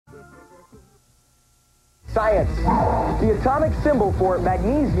Science. The atomic symbol for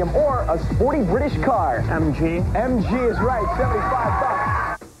magnesium or a sporty British car. MG. MG is right, 75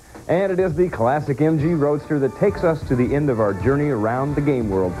 bucks. And it is the classic MG Roadster that takes us to the end of our journey around the game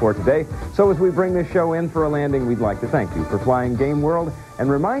world for today. So as we bring this show in for a landing, we'd like to thank you for flying Game World and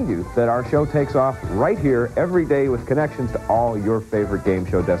remind you that our show takes off right here every day with connections to all your favorite game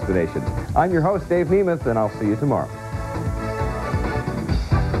show destinations. I'm your host, Dave Nemeth, and I'll see you tomorrow.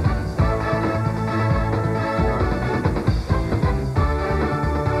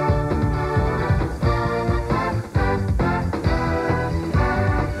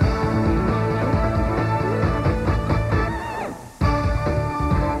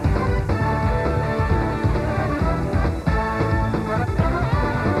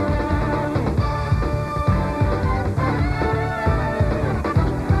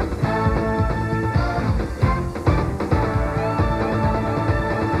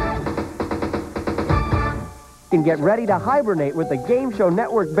 Can get ready to hibernate with the Game Show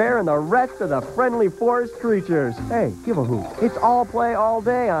Network Bear and the rest of the friendly forest creatures. Hey, give a hoot. It's all play all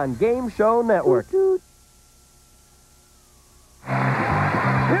day on Game Show Network. Here it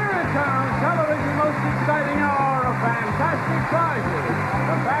comes, television's most exciting hour of fantastic prizes.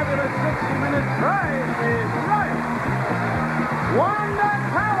 The fabulous 60-minute prize is right. Wanda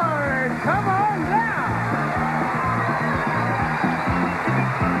Pollard, come on down.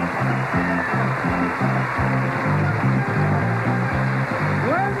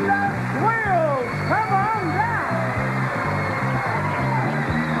 Glenda Swills, come on down.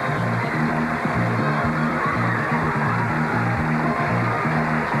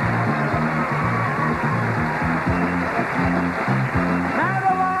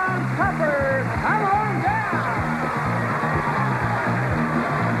 Madeline Pepper, come on down.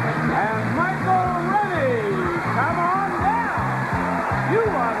 And Michael Rennie, come on down. You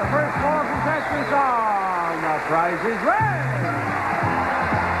are the first four contestants on The Price is Right.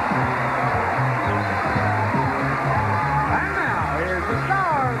 And now, here's the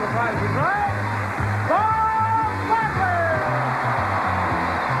star of The Price is Right, Bob Barker.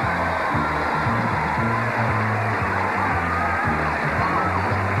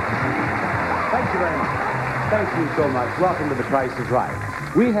 Thank you very much. Thank you so much. Welcome to The Price is Right.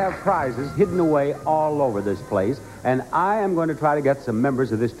 We have prizes hidden away all over this place, and I am going to try to get some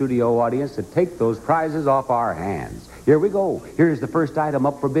members of this studio audience to take those prizes off our hands. Here we go. Here's the first item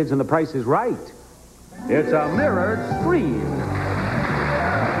up for bids, and The Price is Right. It's a mirrored screen.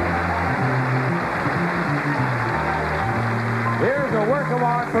 Here's a work of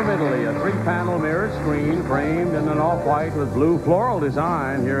art from Italy, a three-panel mirrored screen framed in an off-white with blue floral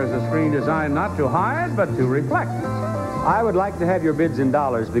design. Here is a screen designed not to hide, but to reflect. I would like to have your bids in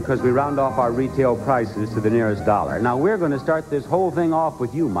dollars because we round off our retail prices to the nearest dollar. Now, we're going to start this whole thing off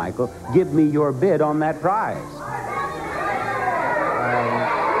with you, Michael. Give me your bid on that prize.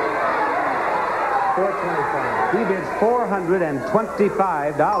 $425. He bids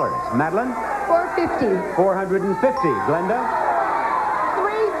 $425. Madeline? $450. $450. Glenda?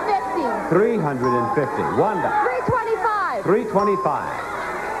 $350. $350. Wanda? $325. $325.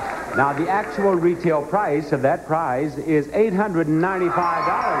 Now, the actual retail price of that prize is $895.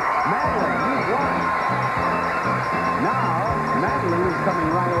 Madeline, you've won. Now, Madeline is coming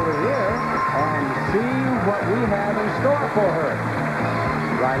right over here and see what we have in store for her.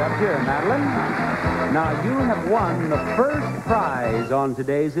 Right up here, Madeline. Now, you have won the first prize on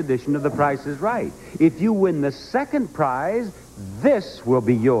today's edition of The Price is Right. If you win the second prize, this will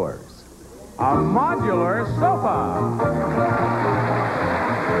be yours. A modular sofa.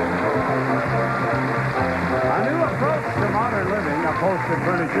 A new approach to modern living, upholstered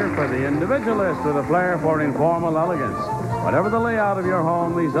furniture for the individualist with a flair for informal elegance. Whatever the layout of your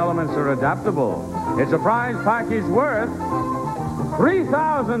home, these elements are adaptable. It's a prize package worth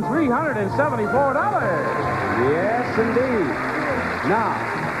 $3,374. Yes, indeed. Now,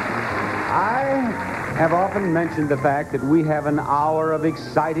 I have often mentioned the fact that we have an hour of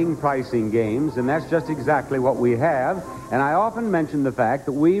exciting pricing games, and that's just exactly what we have. And I often mention the fact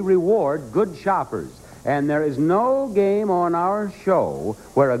that we reward good shoppers. And there is no game on our show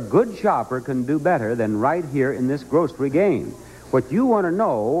where a good shopper can do better than right here in this grocery game. What you want to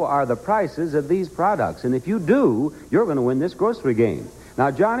know are the prices of these products. And if you do, you're going to win this grocery game. Now,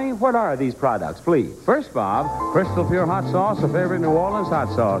 Johnny, what are these products, please? First, Bob, Crystal Pure Hot Sauce, a favorite New Orleans hot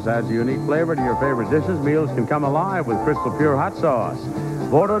sauce. Adds a unique flavor to your favorite dishes. Meals can come alive with Crystal Pure Hot Sauce.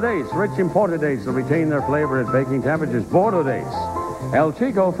 Bordeaux dates, rich imported dates that retain their flavor at baking temperatures. Bordeaux dates. El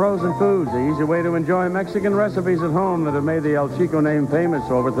Chico Frozen Foods, the easy way to enjoy Mexican recipes at home that have made the El Chico name famous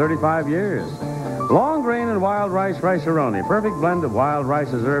for over 35 years. Long grain and wild rice rice-a-roni. Perfect blend of wild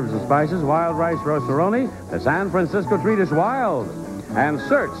rice's herbs and spices. Wild rice roast-a-roni. The San Francisco treat is wild. And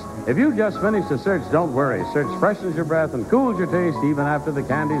Certs. If you just finished a Certs, don't worry. Certs freshens your breath and cools your taste even after the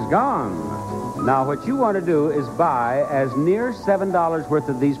candy's gone. Now, what you want to do is buy as near $7 worth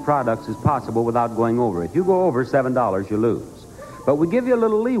of these products as possible without going over. If you go over $7, you lose. But we give you a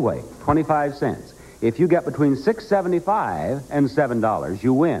little leeway, 25 cents. If you get between $6.75 and $7,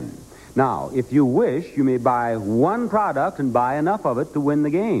 you win. Now, if you wish, you may buy one product and buy enough of it to win the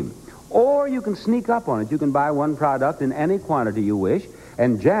game. Or you can sneak up on it. You can buy one product in any quantity you wish,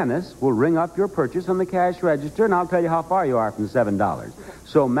 and Janice will ring up your purchase on the cash register, and I'll tell you how far you are from $7.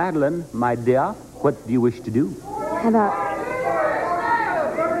 So, Madeline, my dear, what do you wish to do? About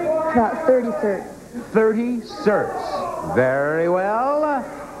 30 certs. 30 certs. Very well.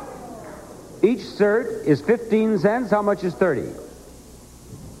 Each cert is 15 cents. How much is 30?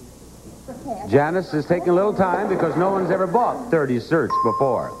 Janice is taking a little time because no one's ever bought 30 certs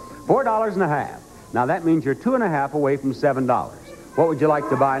before. $4.50. Now, that means you're 2.5 away from $7. What would you like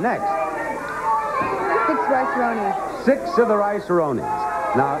to buy next? 6 rice-a-ronis. 6 of the rice-a-ronis.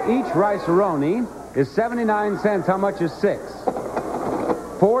 Now, each rice-a-roni is 79 cents. How much is 6?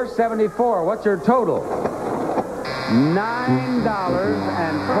 $4.74. What's your total?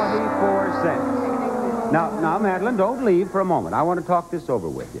 $9.24. Now, Madeline, don't leave for a moment. I want to talk this over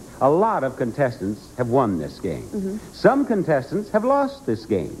with you. A lot of contestants have won this game. Some contestants have lost this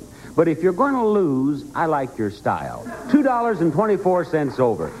game. But if you're going to lose, I like your style. $2.24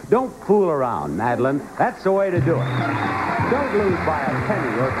 over. Don't fool around, Madeline. That's the way to do it. Don't lose by a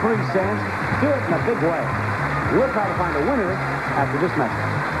penny or 3 cents. Do it in a big way. We'll try to find a winner after this message.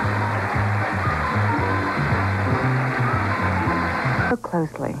 Look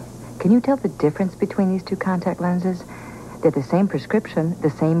closely. Can you tell the difference between these two contact lenses? They're the same prescription,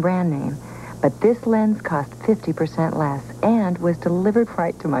 the same brand name, but this lens cost 50% less and was delivered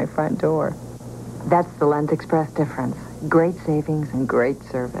right to my front door. That's the Lens Express difference. Great savings and great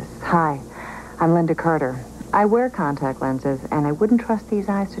service. Hi, I'm Linda Carter. I wear contact lenses, and I wouldn't trust these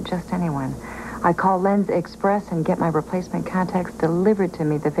eyes to just anyone. I call Lens Express and get my replacement contacts delivered to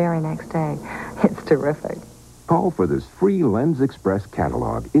me the very next day. It's terrific. Call for this free Lens Express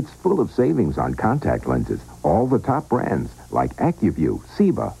catalog. It's full of savings on contact lenses. All the top brands like AccuView,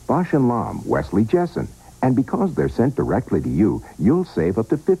 Ciba, Bausch & Lomb, Wesley Jessen. And because they're sent directly to you, you'll save up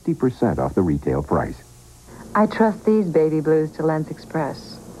to 50% off the retail price. I trust these baby blues to Lens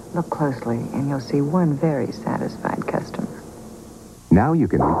Express. Look closely, and you'll see one very satisfied customer. Now you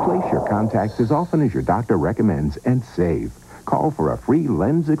can replace your contacts as often as your doctor recommends and save. Call for a free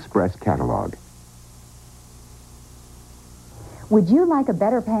Lens Express catalog. Would you like a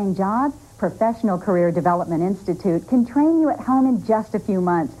better paying job? Professional Career Development Institute can train you at home in just a few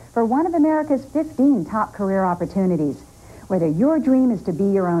months for one of America's 15 top career opportunities. Whether your dream is to be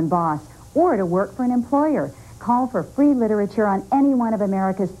your own boss or to work for an employer, call for free literature on any one of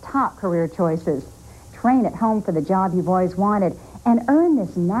America's top career choices. Train at home for the job you've always wanted and earn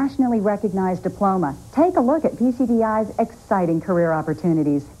this nationally recognized diploma. Take a look at PCDI's exciting career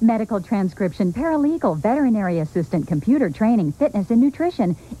opportunities. Medical transcription, paralegal, veterinary assistant, computer training, fitness and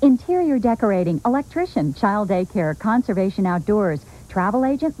nutrition, interior decorating, electrician, child daycare, conservation outdoors, travel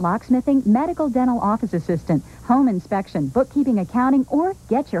agent, locksmithing, medical dental office assistant, home inspection, bookkeeping, accounting, or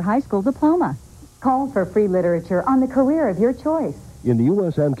get your high school diploma. Call for free literature on the career of your choice. In the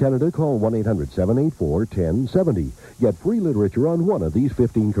U.S. and Canada, call 1-800-784-1070. Get free literature on one of these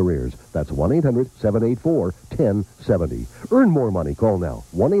 15 careers. That's 1-800-784-1070. Earn more money. Call now.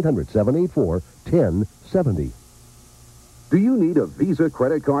 1-800-784-1070. Do you need a Visa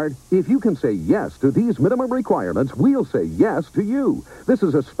credit card? If you can say yes to these minimum requirements, we'll say yes to you. This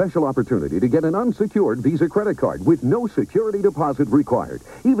is a special opportunity to get an unsecured Visa credit card with no security deposit required,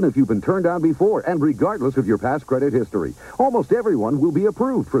 even if you've been turned down before and regardless of your past credit history. Almost everyone will be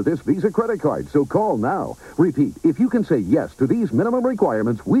approved for this Visa credit card, so call now. Repeat, if you can say yes to these minimum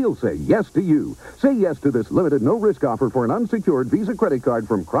requirements, we'll say yes to you. Say yes to this limited no-risk offer for an unsecured Visa credit card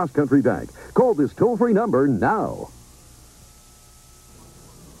from Cross Country Bank. Call this toll-free number now.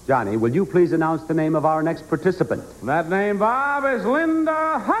 Johnny, will you please announce the name of our next participant? That name, Bob, is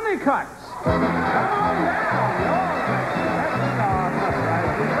Linda Honeycutt.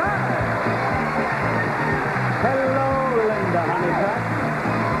 Hello, Linda Honeycutt.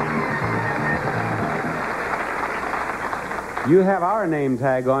 You have our name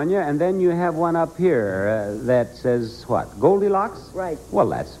tag on you, and then you have one up here that says what? Goldilocks? Right. Well,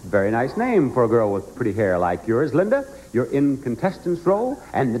 that's a very nice name for a girl with pretty hair like yours, Linda. You're in contestant's row,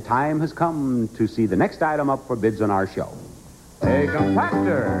 and the time has come to see the next item up for bids on our show. A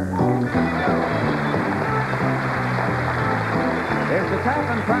compactor.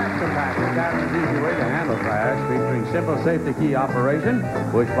 Tappan Trash Compactor, Tappan's easy way to handle trash, featuring simple safety key operation,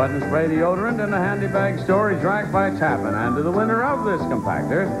 push-button spray deodorant, and a handy bag storage rack by Tappan. And to the winner of this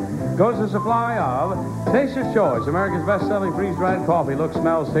compactor goes a supply of Taster's Choice, America's best-selling freeze-dried coffee. Looks,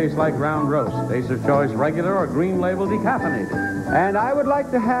 smells, tastes like ground roast. Taster's Choice regular or green label decaffeinated. And I would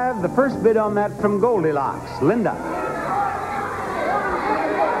like to have the first bid on that from Goldilocks. Linda.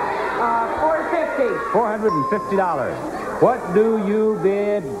 $450. $450. What do you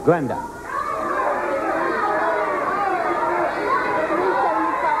bid, Glenda?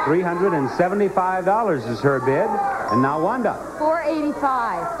 $375 is her bid. And now Wanda.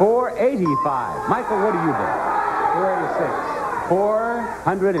 $485. $485. Michael, what do you bid?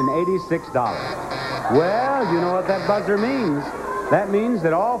 $486. Well, you know what that buzzer means. That means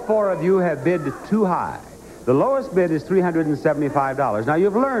that all four of you have bid too high. The lowest bid is $375. Now,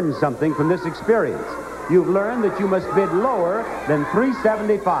 you've learned something from this experience. You've learned that you must bid lower than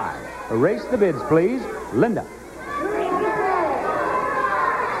 $375. Erase the bids, please. Linda.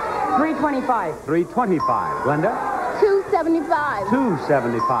 $325. $325. Glenda. $275.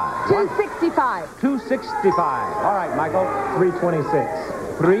 $275. $265. $265. All right, Michael.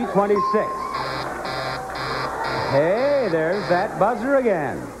 $326. $326. Hey, there's that buzzer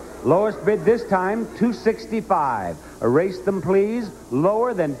again. Lowest bid this time, $265. Erase them, please.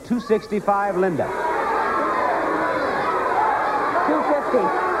 Lower than $265, Linda. $250.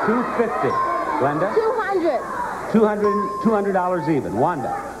 $250. Glenda? $200. $200 even.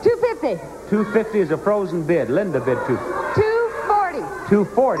 Wanda? $250. $250 is a frozen bid. Linda bid $240.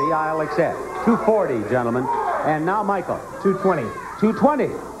 $240, I'll accept. $240, gentlemen. And now Michael. $220. $220.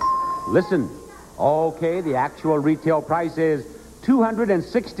 Listen. Okay, the actual retail price is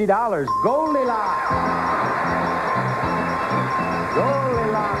 $260. Goldilocks.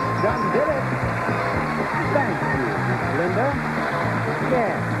 Goldilocks done did it. Thank you, Linda.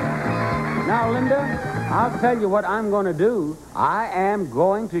 Yeah. Now, Linda, I'll tell you what I'm going to do. I am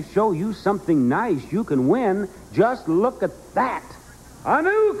going to show you something nice you can win. Just look at that. A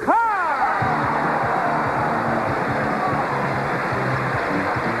new car!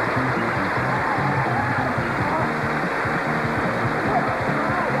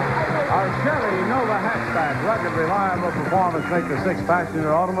 Our Chevy Nova hatchback, rugged, reliable performance make the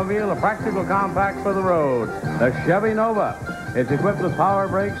six-passenger automobile a practical compact for the road. The Chevy Nova. It's equipped with power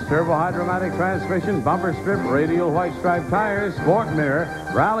brakes, turbo-hydromatic transmission, bumper strip, radial white stripe tires, sport mirror,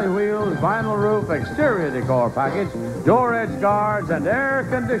 rally wheels, vinyl roof, exterior decor package, door edge guards, and air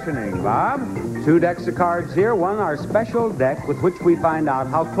conditioning. Bob? 2 decks of cards here. One, our special deck with which we find out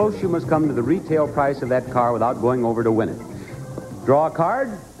how close you must come to the retail price of that car without going over to win it. Draw a card,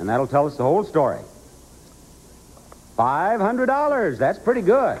 and that'll tell us the whole story. $500. That's pretty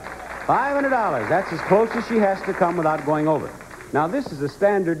good. $500. That's as close as she has to come without going over. Now, this is a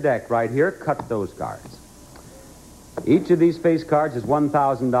standard deck right here. Cut those cards. Each of these face cards is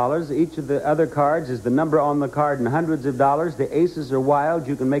 $1,000. Each of the other cards is the number on the card in hundreds of dollars. The aces are wild.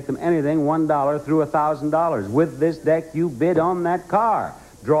 You can make them anything, $1 through $1,000. With this deck, you bid on that car.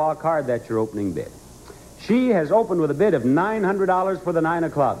 Draw a card. That's your opening bid. She has opened with a bid of $900 for the 9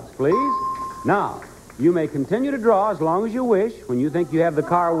 of clubs. Please? Now, you may continue to draw as long as you wish. When you think you have the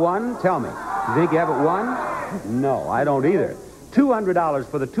car won, tell me. You think you have it won? No, I don't either. $200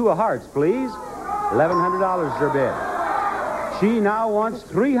 for the 2 of hearts, please. $1,100 is her bid. She now wants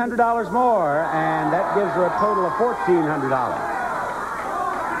 $300 more, and that gives her a total of $1,400.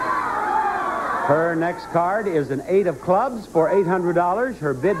 Her next card is an 8 of clubs for $800.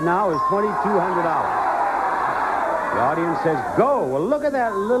 Her bid now is $2,200. The audience says, go. Well, look at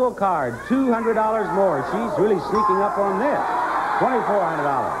that little card. $200 more. She's really sneaking up on this.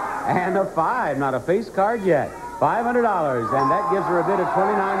 $2,400. And a 5, not a face card yet. $500, and that gives her a bid of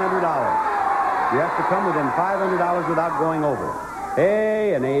 $2,900. You have to come within $500 without going over.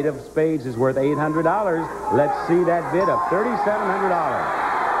 Hey, an 8 of spades is worth $800. Let's see that bid of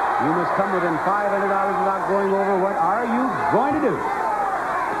 $3,700. You must come within $500 without going over. What are you going to do?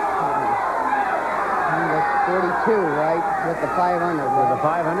 42, right? With the 500. With the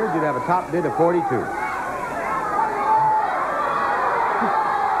 500, you'd have a top bid of 42.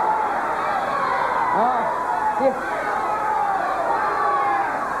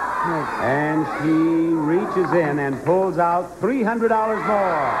 And she reaches in and pulls out $300 more.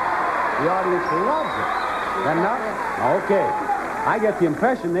 The audience loves it. That enough? Okay. I get the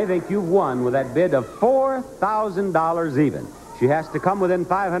impression they think you've won with that bid of $4,000 even. She has to come within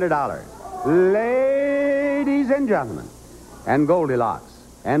 $500. Ladies and gentlemen, and Goldilocks,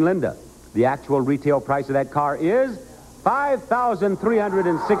 and Linda, the actual retail price of that car is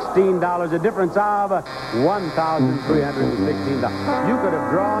 $5,316, a difference of $1,316. You could have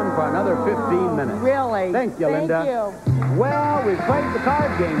drawn for another 15 minutes. Really? Thank you, Linda. Thank you. Well, we've played the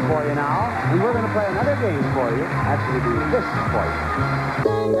card game for you now, and we're going to play another game for you. Actually, do this for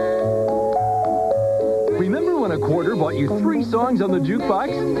you. Remember when a quarter bought you 3 songs on the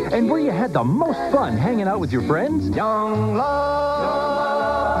jukebox? And where you had the most fun hanging out with your friends? Young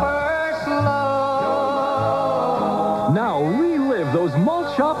love, first love. Now relive those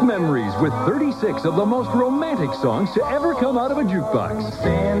malt shop memories with 36 of the most romantic songs to ever come out of a jukebox.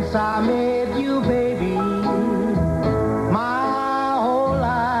 Since I met you, baby, my whole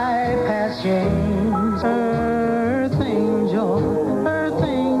life has changed. Earth angel,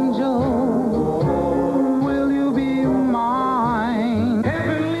 will you be mine?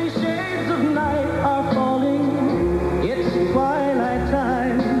 Heavenly shades of night are falling. It's twilight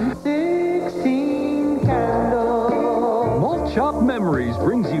time. 16 candles. Malt Shop Memories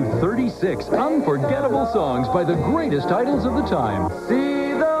brings you 36 unforgettable songs by the greatest idols of the time.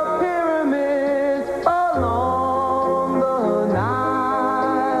 See the pyramids along the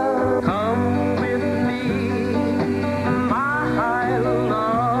Nile. Come with me, my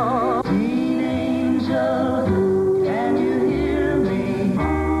love. Teen angel, can you hear me?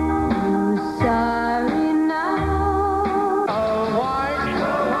 Sorry now. A white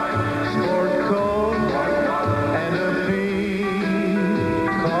sport coat and a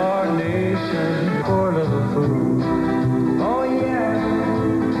pink carnation for little food. Oh yeah,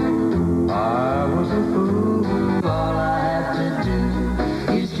 I was a fool. All I have to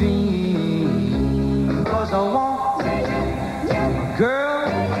do is dream. 'Cause I want a girl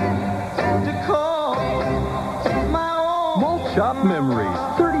to call my own. Malt Shop Memories.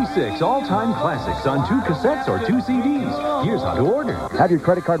 36 all-time classics on 2 cassettes or 2 CDs. Here's how to order. Have your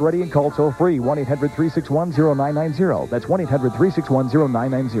credit card ready and call toll-free 1-800-361-0990. That's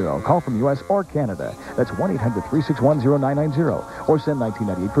 1-800-361-0990. Call from U.S. or Canada. That's 1-800-361-0990. Or send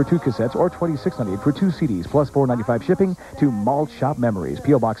 $19.98 for 2 cassettes or $26.98 for 2 CDs plus $4.95 shipping to Malt Shop Memories,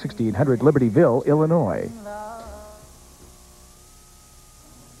 P.O. Box 6800, Libertyville, Illinois.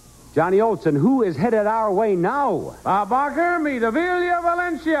 Johnny Oates, and who is headed our way now? Bob Barker, meet Amelia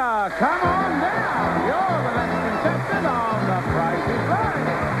Valencia. Come on down. You're the next contestant on The Price is Right.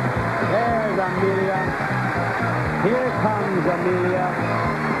 There's Amelia. Here comes Amelia.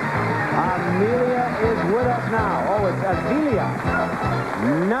 Amelia is with us now. Oh, it's Amelia.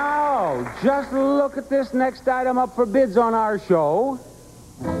 Now, just look at this next item up for bids on our show.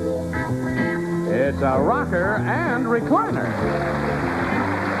 It's a rocker and recliner.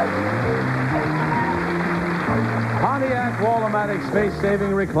 Pontiac Wall-O-Matic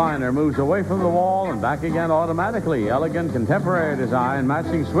space-saving recliner moves away from the wall and back again automatically. Elegant contemporary design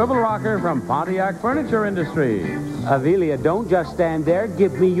matching swivel rocker from Pontiac Furniture Industries. Amelia, don't just stand there.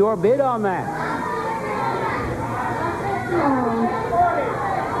 Give me your bid on that.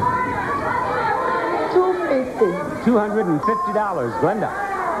 $250. Glenda.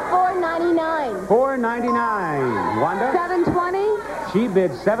 $4.99. $4.99. Wanda? $7.20. She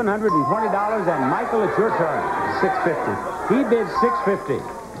bids $720, and Michael, it's your turn. $650. He bids $650.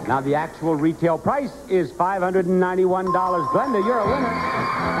 Now the actual retail price is $591. Glenda, you're a winner.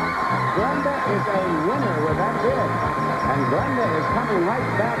 Glenda is a winner with that bid. And Glenda is coming right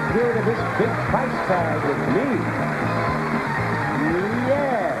back here to this big price tag with me.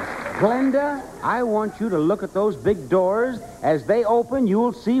 Yes. Glenda, I want you to look at those big doors. As they open,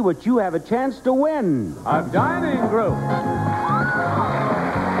 you'll see what you have a chance to win. A dining group.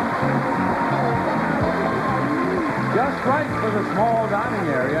 Just right for the small dining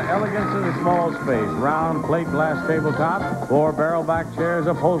area, elegance in the small space. Round plate glass tabletop, 4 barrel-back chairs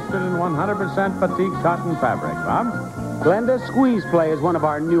upholstered in 100% batik cotton fabric. Bob? Glenda, Squeeze Play is one of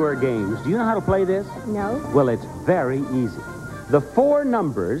our newer games. Do you know how to play this? No. Well, it's very easy. The 4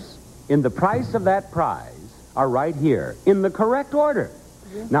 numbers in the price of that prize are right here, in the correct order.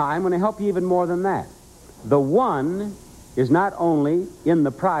 Now, I'm going to help you even more than that. The 1 is not only in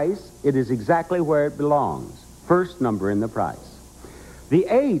the price, it is exactly where it belongs. First number in the price. The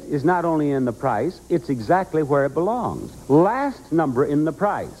 8 is not only in the price, it's exactly where it belongs. Last number in the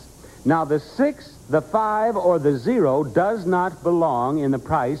price. Now, the 6, the 5, or the 0 does not belong in the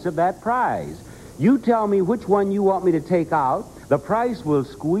price of that prize. You tell me which one you want me to take out. The price will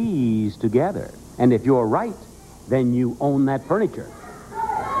squeeze together. And if you're right, then you own that furniture.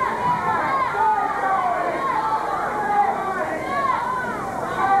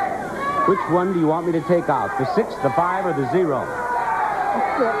 Which one do you want me to take out? The 6, the 5, or the 0?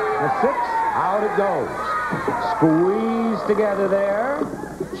 The 6, out it goes. Squeeze together there.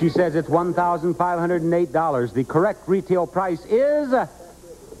 She says it's $1,508. The correct retail price is...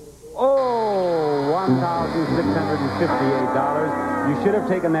 $1,658. You should have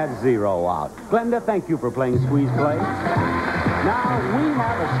taken that zero out. Glenda, thank you for playing Squeeze Play. Now, we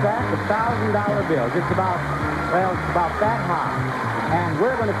have a stack of $1,000 bills. It's about that high. And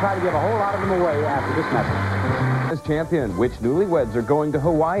we're going to try to give a whole lot of them away after this message. As champion, which newlyweds are going to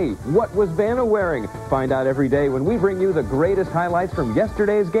Hawaii? What was Vanna wearing? Find out every day when we bring you the greatest highlights from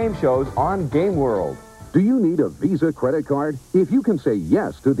yesterday's game shows on Game World. Do you need a Visa credit card? If you can say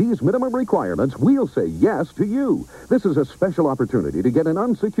yes to these minimum requirements, we'll say yes to you. This is a special opportunity to get an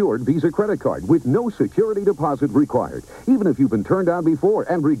unsecured Visa credit card with no security deposit required, even if you've been turned down before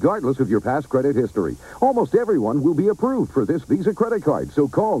and regardless of your past credit history. Almost everyone will be approved for this Visa credit card, so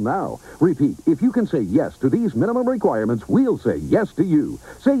call now. Repeat, if you can say yes to these minimum requirements, we'll say yes to you.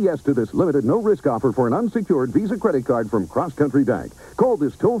 Say yes to this limited no-risk offer for an unsecured Visa credit card from Cross Country Bank. Call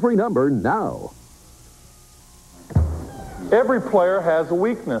this toll-free number now. Every player has a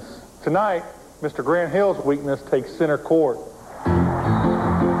weakness. Tonight, Mr. Grant Hill's weakness takes center court.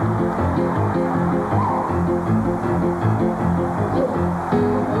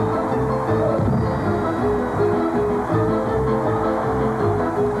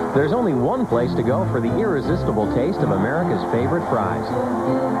 There's only one place to go for the irresistible taste of America's favorite fries.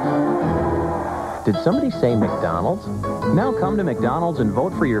 Did somebody say McDonald's? Now come to McDonald's and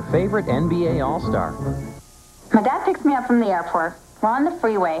vote for your favorite NBA All-Star. My dad picks me up from the airport. We're on the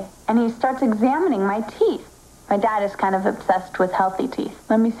freeway, and he starts examining my teeth. My dad is kind of obsessed with healthy teeth.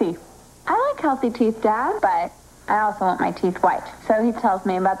 Let me see. I like healthy teeth, Dad, but I also want my teeth white. So he tells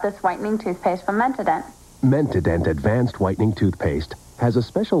me about this whitening toothpaste from Mentadent. Mentadent Advanced Whitening Toothpaste has a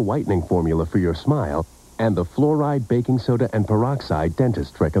special whitening formula for your smile and the fluoride, baking soda, and peroxide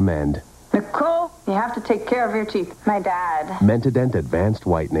dentists recommend. Nicole, you have to take care of your teeth. My dad. Mentadent Advanced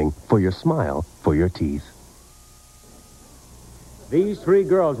Whitening for your smile, for your teeth. These three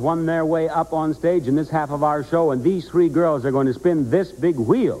girls won their way up on stage in this half of our show, and these three girls are going to spin this big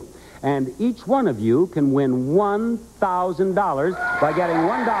wheel. And each one of you can win $1,000 by getting $1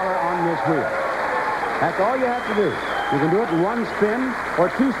 on this wheel. That's all you have to do. You can do it in one spin or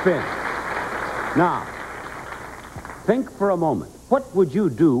two spins. Now, think for a moment. What would you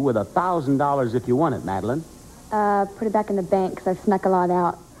do with $1,000 if you won it, Madeline? Put it back in the bank because I snuck a lot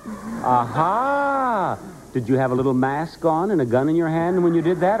out. Aha! Did you have a little mask on and a gun in your hand when you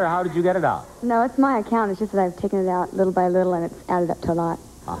did that, or how did you get it out? No, it's my account. It's just that I've taken it out little by little, and it's added up to a lot.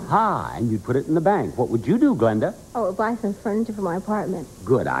 Aha, and you'd put it in the bank. What would you do, Glenda? Oh, I'll buy some furniture for my apartment.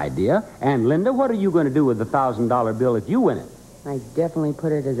 Good idea. And Linda, what are you going to do with the $1,000 bill if you win it? I definitely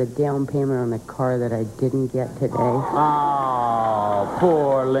put it as a down payment on the car that I didn't get today. Oh,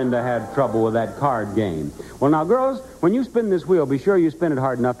 poor Linda had trouble with that card game. Well, now, girls, when you spin this wheel, be sure you spin it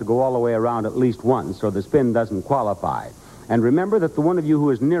hard enough to go all the way around at least once so the spin doesn't qualify. And remember that the one of you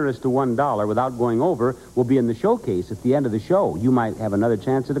who is nearest to $1 without going over will be in the showcase at the end of the show. You might have another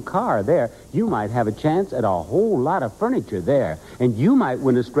chance at a car there. You might have a chance at a whole lot of furniture there. And you might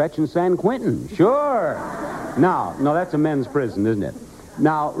win a stretch in San Quentin. Sure. Now, that's a men's prison, isn't it?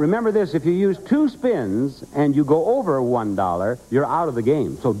 Now, remember this. If you use two spins and you go over $1, you're out of the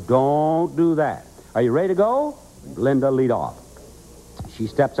game. So don't do that. Are you ready to go? Linda, lead off. She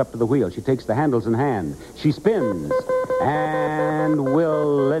steps up to the wheel. She takes the handles in hand. She spins. And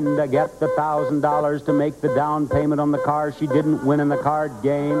will Linda get the $1,000 to make the down payment on the car she didn't win in the card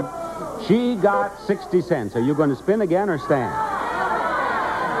game? She got 60 cents. Are you going to spin again or stand?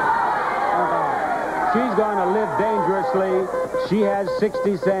 She's going to live dangerously. She has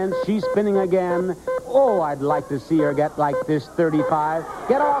 60 cents. She's spinning again. Oh, I'd like to see her get like this 35.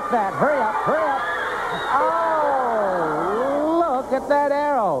 Get off that. Hurry up, hurry up. Oh, look at that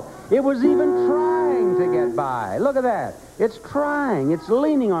arrow. It was even trying to get by. Look at that. It's trying. It's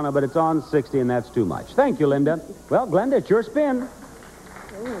leaning on it, but it's on 60, and that's too much. Thank you, Linda. Well, Glenda, it's your spin.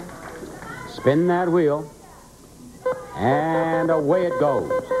 Spin that wheel. And away it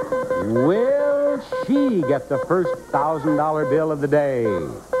goes. Will she get the first $1,000 bill of the day?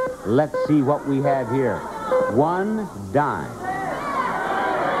 Let's see what we have here. $1.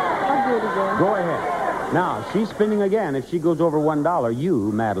 I'll do it again. Go ahead. Now, she's spinning again. If she goes over $1,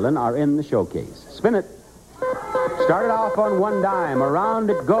 you, Madeline, are in the showcase. Spin it. Started off on $1. Around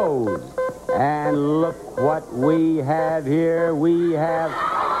it goes. And look what we have here. We have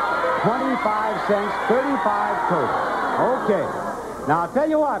 25 cents, 35 total. Okay. Now, I'll tell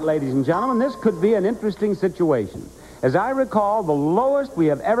you what, ladies and gentlemen, this could be an interesting situation. As I recall, the lowest we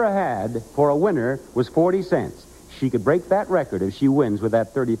have ever had for a winner was 40 cents. She could break that record if she wins with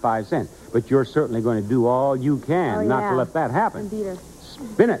that 35 cents. But you're certainly going to do all you can not to let that happen. Beat her.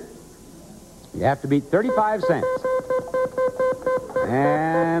 Spin it. You have to beat 35 cents.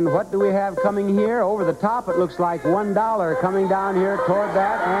 And what do we have coming here? Over the top, it looks like $1 coming down here toward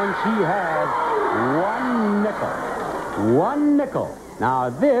that, and she has 1 nickel. 1 nickel. Now,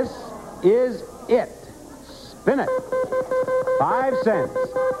 this is it. Spin it. 5 cents.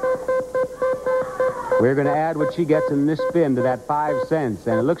 We're going to add what she gets in this spin to that 5 cents,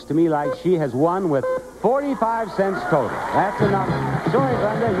 and it looks to me like she has won with 45 cents total. That's enough. Sorry,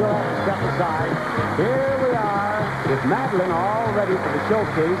 Brenda, you'll have to step aside. Here we are with Madeline all ready for the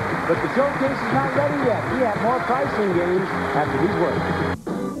showcase, but the showcase is not ready yet. We have more pricing games after these words.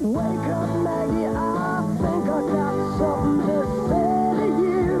 Wake up, Maggie, I think I got something to say to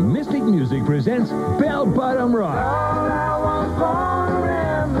you. Mystic Music presents Bell Bottom Rock. All I want for a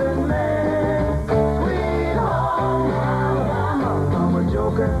rambling man. Sweet home Alabama. I'm a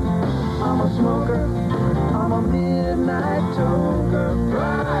joker, I'm a smoker, I'm a midnight toker.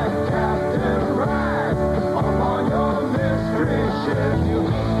 Ride, Captain, ride, I'm on your mystery ship. You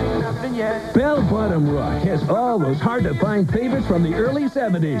ain't seen nothing yet. Bell Bottom Rock has all those hard-to-find favorites from the early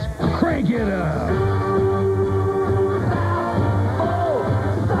 70s. Crank it up!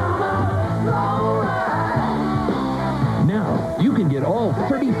 Now, you can get all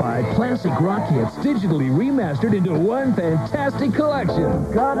 35 classic rock hits digitally remastered into one fantastic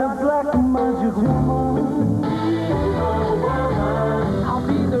collection. Got a black magic woman. I'll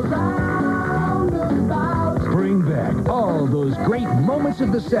be the roundabout. Bring back all those great moments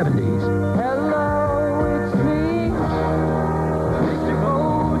of the 70s. Hello, it's me, Mr.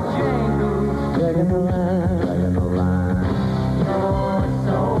 Bojangles. Dragging the line, dragging the line. Oh, it's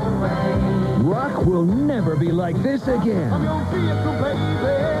so lame. Rock will never be like this again. I'm your vehicle, baby.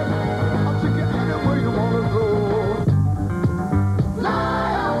 I'll take you anywhere you want to go.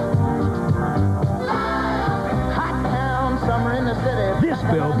 Hot town, summer in the city. This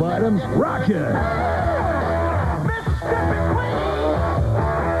Bell Bottom's rockin'. Mississippi Queen.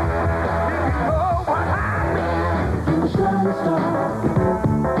 If you know what I mean. You shine the star.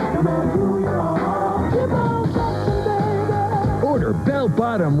 No matter who you are. Keep on dancing, baby. Order Bell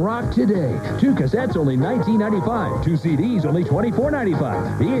Bottom Rock today. 2 cassettes only $19.95. 2 CDs only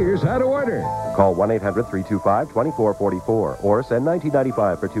 $24.95. Here's how to order. Call 1-800-325-2444 or send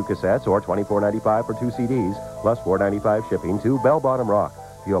 $19.95 for 2 cassettes or $24.95 for 2 CDs, plus $4.95 shipping to Bell Bottom Rock,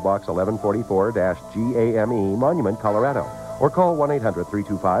 P.O. Box 1144-GAME, Monument, Colorado. Or call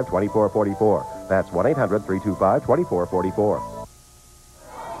 1-800-325-2444. That's 1-800-325-2444.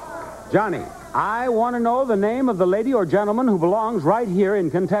 Johnny, I want to know the name of the lady or gentleman who belongs right here in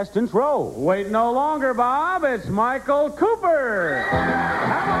Contestants Row. Wait no longer, Bob. It's Michael Cooper. Come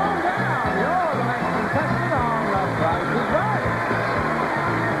on down. You're the next contestant on The Price is Right.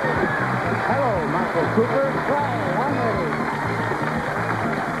 Hello, Michael Cooper.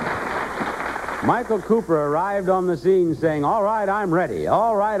 Michael Cooper arrived on the scene saying, "All right, I'm ready.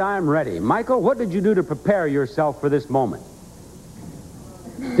 All right, I'm ready." Michael, what did you do to prepare yourself for this moment?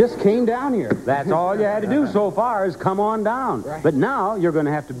 Just came down here. That's all you had to do so far is come on down. Right. But now you're going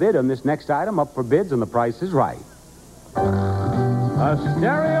to have to bid on this next item up for bids, and The Price is Right. A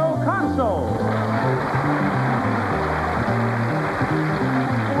stereo console.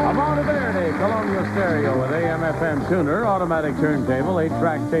 A Monteverde Colonial stereo with AM/FM tuner, automatic turntable,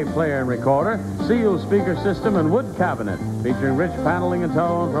 8-track tape player and recorder, sealed speaker system, and wood cabinet, featuring rich paneling and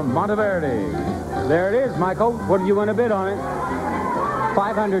tone from Monteverde. There it is, Michael. What are you going to bid on it?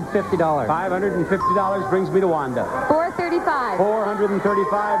 $550. $550 brings me to Wanda. $435.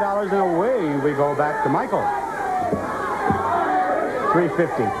 $435, and away we go back to Michael.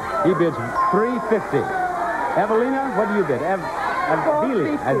 $350. He bids $350. Evelina, what do you bid?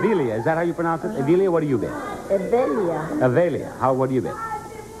 Avelia. Avelia. Is that how you pronounce it? Avelia, what do you bid? Avelia. Avelia. What do you bid?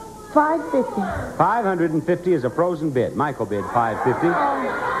 $550. $550 is a frozen bid. Michael bid $550.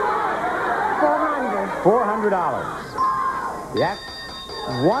 $400. Yeah.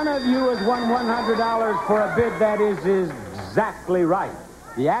 One of you has won $100 for a bid that is exactly right.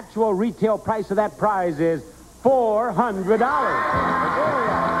 The actual retail price of that prize is $400. Avelia.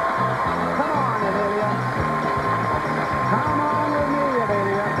 Come on, Avelia. Come on with me,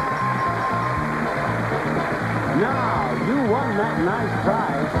 Avelia. Now, you won that nice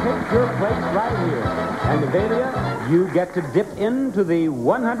prize. Take your place right here. And Avelia, you get to dip into the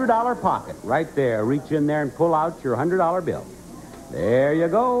 $100 pocket right there. Reach in there and pull out your $100 bill. There you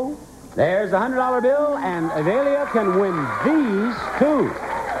go. There's the $100 bill, and Avelia can win these two.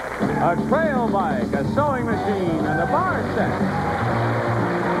 A trail bike, a sewing machine, and a bar set.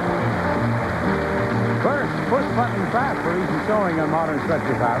 First, push-button craft for easy sewing on modern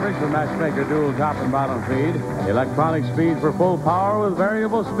stretcher fabrics with matchmaker dual top and bottom feed, electronic speed for full power with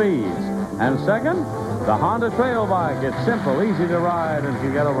variable speeds. And second, the Honda Trail Bike. It's simple, easy to ride, and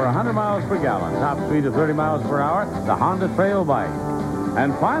can get over 100 miles per gallon. Top speed of 30 miles per hour, the Honda Trail Bike.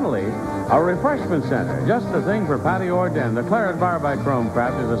 And finally, a refreshment center. Just the thing for patio or den. The Claret Bar by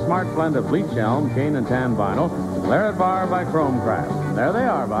Chromecraft is a smart blend of bleach elm, cane, and tan vinyl. Claret Bar by Chromecraft. There they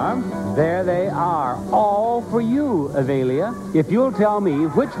are, Bob. There they are, all for you, Avelia. If you'll tell me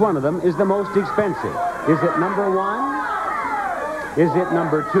which one of them is the most expensive. Is it number 1? Is it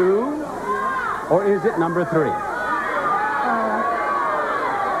number 2? Or is it number 3?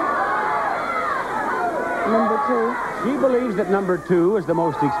 Number 2. She believes that number 2 is the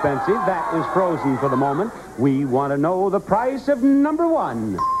most expensive. That is frozen for the moment. We want to know the price of number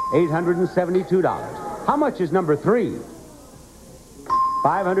 1, $872. How much is number 3?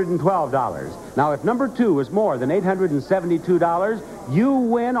 $512. Now, if number 2 is more than $872, you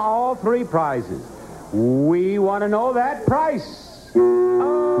win all 3 prizes. We want to know that price.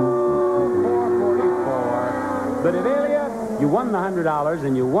 $444. But Avelia, you won the $100,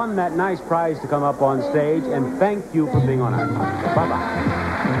 and you won that nice prize to come up on stage, and thank you for being on our podcast. Bye-bye.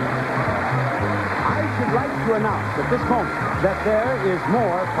 I should like to announce at this moment that there is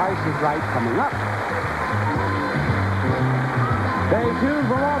more Price is Right coming up. Stay tuned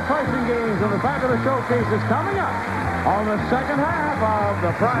for more pricing games, and the fabulous showcase is coming up on the second half of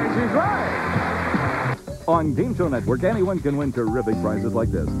The Price is Right. On Game Show Network, anyone can win terrific prizes like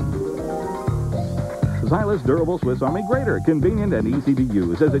this. Xylus Durable Swiss Army Grater, convenient and easy to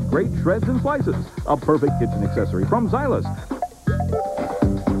use as it grates, shreds, and slices. A perfect kitchen accessory from Xylus.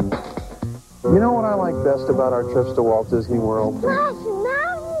 You know what I like best about our trips to Walt Disney World? Splash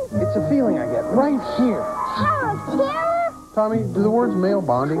Mountain? It's a feeling I get right here. Tower of Terror? Tommy, do the words male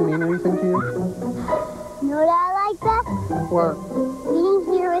bonding mean anything to you? You know what I like best? What? Being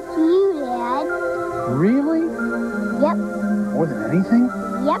here with you, Dad. Really? Yep. More than anything?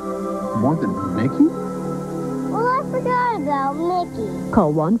 Yep. More than Mickey? Well, I forgot about Mickey.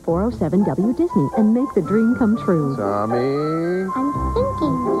 Call 1-407-WDisney and make the dream come true. Tommy? I'm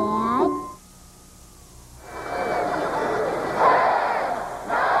thinking, Dad.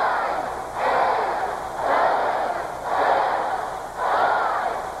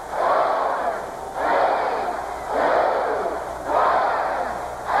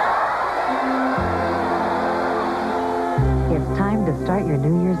 It's time to start your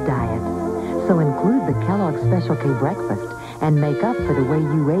New Year's diet. So include the Kellogg's Special K breakfast and make up for the way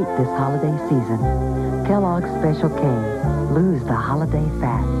you ate this holiday season. Kellogg's Special K. Lose the holiday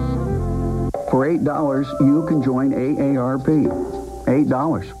fat. For $8, you can join AARP.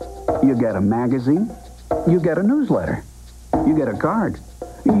 $8. You get a magazine. You get a newsletter. You get a card.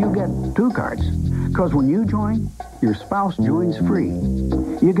 You get 2 cards. Because when you join, your spouse joins free.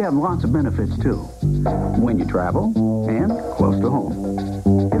 You get lots of benefits, too. When you travel and close to home.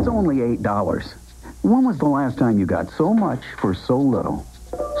 It's only $8. When was the last time you got so much for so little?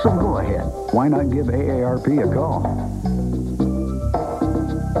 So go ahead. Why not give AARP a call?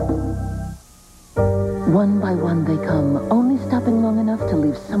 One by one they come, only stopping long enough to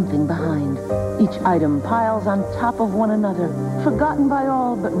leave something behind. Each item piles on top of one another, forgotten by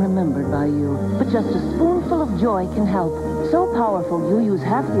all but remembered by you. But just a spoonful of joy can help. So powerful, you use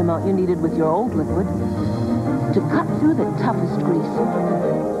half the amount you needed with your old liquid to cut through the toughest grease.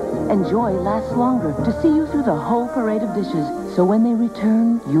 And joy lasts longer to see you through the whole parade of dishes. So when they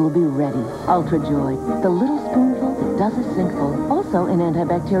return, you'll be ready. Ultra Joy, the little spoonful that does a sinkful. Also an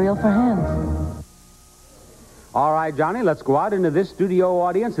antibacterial for hands. All right, Johnny, let's go out into this studio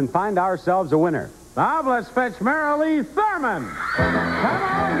audience and find ourselves a winner. Bob, let's fetch Marilee Thurman. Come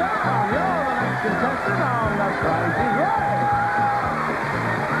on down. You're the next contestant on The Price is Right.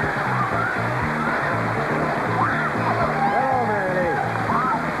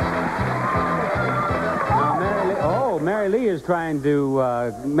 Mary Lee is trying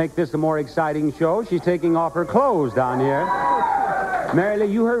to make this a more exciting show. She's taking off her clothes down here. Mary Lee,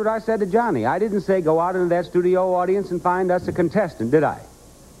 you heard what I said to Johnny. I didn't say go out into that studio audience and find us a contestant, did I?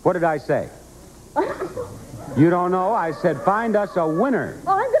 What did I say? You don't know? I said find us a winner.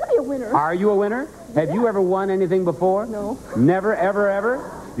 Oh, I'm going to be a winner. Are you a winner? Have you ever won anything before? No. Never, ever, ever?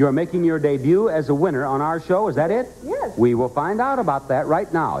 You're making your debut as a winner on our show. Is that it? Yes. We will find out about that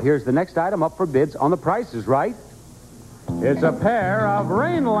right now. Here's the next item up for bids on The Price is Right. It's a pair of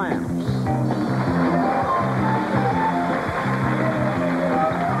rain lamps.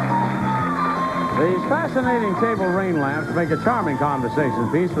 These fascinating table rain lamps make a charming conversation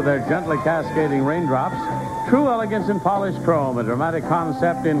piece with their gently cascading raindrops, True elegance in polished chrome, a dramatic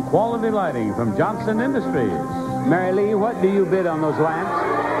concept in quality lighting from Johnson Industries. Mary Lee, what do you bid on those lamps?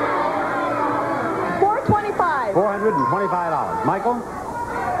 $425. $425. Michael?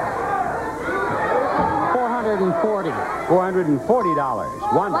 $440. $440.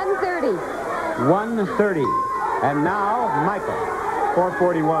 $130. $130. And now, Michael.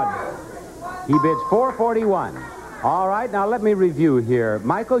 $441. He bids $441. All right, now let me review here.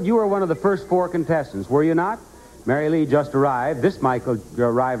 Michael, you were one of the first 4 contestants, were you not? Mary Lee just arrived. This Michael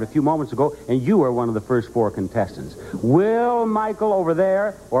arrived a few moments ago, and you were one of the first 4 contestants. Will Michael over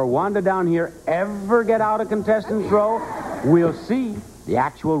there or Wanda down here ever get out of contestants' row? We'll see. The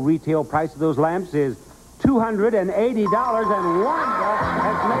actual retail price of those lamps is $280, and Wanda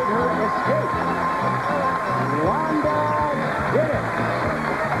has made her escape. Wanda did it.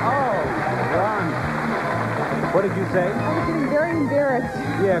 Oh, Wanda. What did you say? I was getting very embarrassed.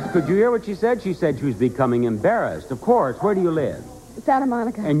 Yes, could you hear what she said? She said she was becoming embarrassed. Of course. Where do you live? Santa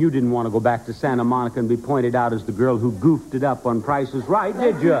Monica. And you didn't want to go back to Santa Monica and be pointed out as the girl who goofed it up on Price is Right,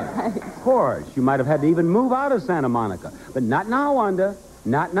 did you? Right. Of course. You might have had to even move out of Santa Monica. But not now, Wanda.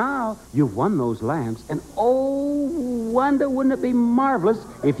 Not now. You've won those lamps. And oh, Wanda, wouldn't it be marvelous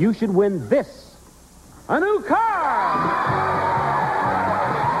if you should win this? A new car!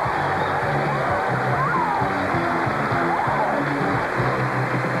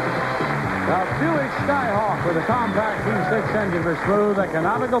 The Buick Skyhawk with a compact V6 engine for smooth,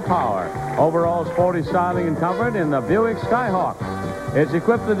 economical power. Overall sporty styling and comfort in the Buick Skyhawk. It's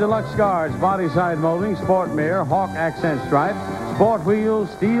equipped with deluxe guards, body side molding, sport mirror, Hawk accent stripe, sport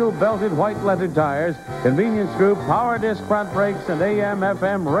wheels, steel belted white leather tires, convenience group, power disc front brakes, and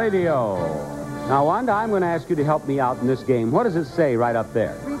AM/FM radio. Now, Wanda, I'm going to ask you to help me out in this game. What does it say right up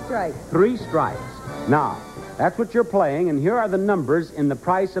there? 3 strikes. 3 strikes. Now, that's what you're playing, and here are the numbers in the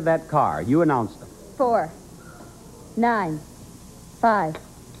price of that car. You announce them. 4, 9, 5,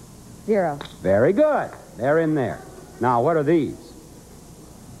 0. Very good. They're in there. Now, what are these?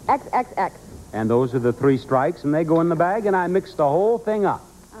 XXX. And those are the 3 strikes, and they go in the bag, and I mix the whole thing up.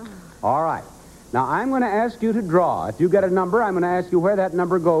 All right. Now, I'm going to ask you to draw. If you get a number, I'm going to ask you where that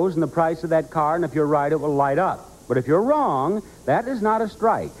number goes and the price of that car, and if you're right, it will light up. But if you're wrong, that is not a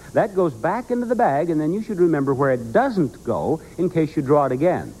strike. That goes back into the bag, and then you should remember where it doesn't go in case you draw it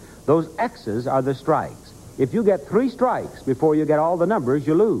again. Those X's are the strikes. If you get 3 strikes before you get all the numbers,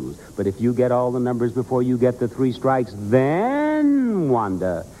 you lose. But if you get all the numbers before you get the 3 strikes, then,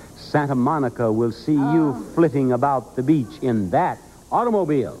 Wanda, Santa Monica will see you flitting about the beach in that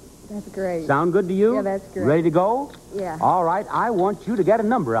automobile. That's great. Sound good to you? Yeah, that's great. Ready to go? Yeah. All right, I want you to get a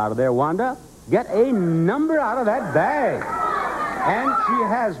number out of there, Wanda. Get a number out of that bag. And she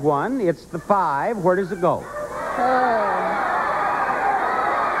has one. It's the 5. Where does it go?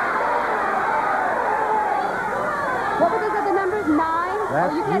 What were those other numbers? 9?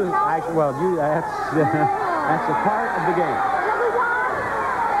 That's you can't tell? That's a part of the game.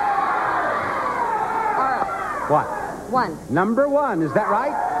 All right. What? 1. Number 1. Is that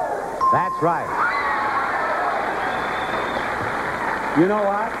right? That's right. You know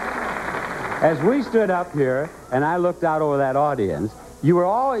what? As we stood up here and I looked out over that audience, you were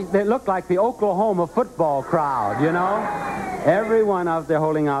all, they looked like the Oklahoma football crowd, you know? Everyone out there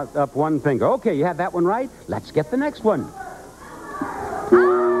holding up one finger. Okay, you have that one right. Let's get the next one.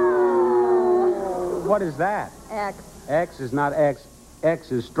 What is that? X. X is not X.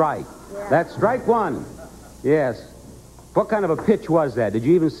 X is strike. Yeah. That's strike 1. Yes. What kind of a pitch was that? Did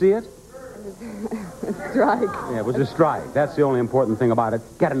you even see it? Strike. Yeah, it was a strike. That's the only important thing about it.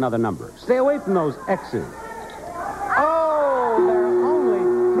 Get another number. Stay away from those X's. Oh, there are only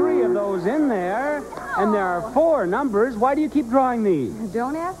 3 of those in there, and there are 4 numbers. Why do you keep drawing these?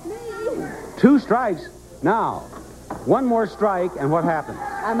 Don't ask me. 2 strikes. Now, 1 more strike, and what happens?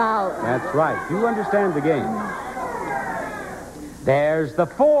 I'm out. That's right. You understand the game. There's the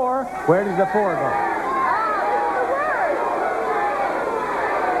 4. Where does the 4 go?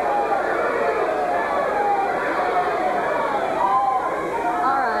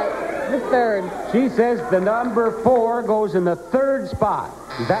 The 3rd. She says the number 4 goes in the 3rd spot.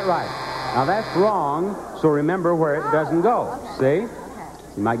 Is that right? Now, that's wrong, so remember where it doesn't go. See?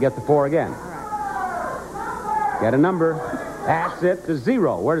 You might get the 4 again. Get a number. That's it, the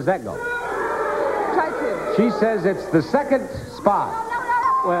 0. Where does that go? Try 2. She says it's the 2nd spot.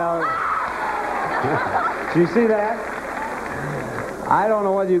 Well, you see that? I don't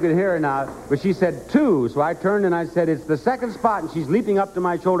know whether you could hear her now, but she said 2, so I turned and I said, it's the 2nd spot, and she's leaping up to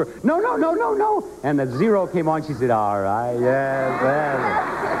my shoulder. No, no, no, no, no. And the 0 came on. She said, all right, yes.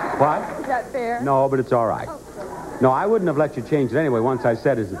 What? Is that fair? No, but it's all right. No, I wouldn't have let you change it anyway once I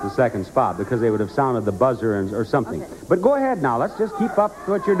said it's at the second spot because they would have sounded the buzzer or something. Okay. But go ahead now. Let's just keep up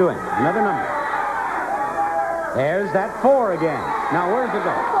what you're doing. Another number. There's that 4 again. Now, where's it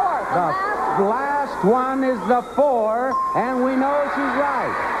go? The last one is the 4, and we know she's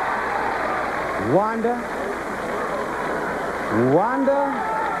right. Wanda,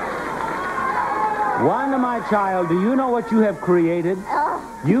 my child, do you know what you have created?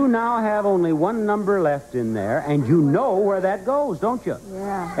 You now have only one number left in there, and you know where that goes, don't you?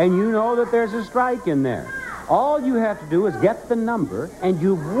 Yeah. And you know that there's a strike in there. All you have to do is get the number, and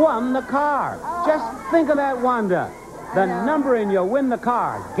you've won the car. Just think of that, Wanda. The number, and you win the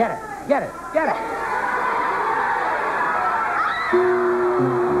car. Get it, get it, get it.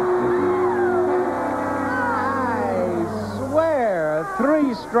 I swear,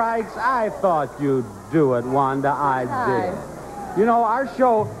 3 strikes. I thought you'd do it, Wanda. I did. You know, our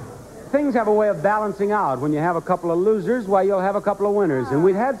show, things have a way of balancing out. When you have a couple of losers, well, you'll have a couple of winners. And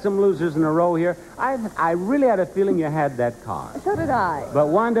we've had some losers in a row here. I really had a feeling you had that car. So did I. But,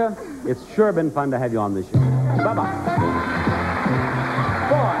 Wanda, it's sure been fun to have you on the show. Bye-bye.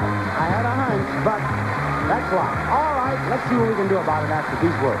 Boy, I had a hunch, but that's locked. All right, let's see what we can do about it after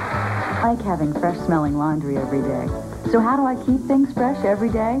these words. I like having fresh-smelling laundry every day. So how do I keep things fresh every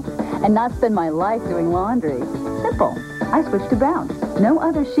day and not spend my life doing laundry? Simple. I switched to Bounce. No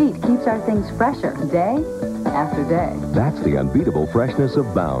other sheet keeps our things fresher day after day. That's the unbeatable freshness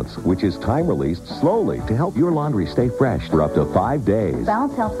of Bounce, which is time-released slowly to help your laundry stay fresh for up to 5 days.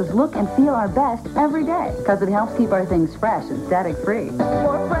 Bounce helps us look and feel our best every day because it helps keep our things fresh and static-free.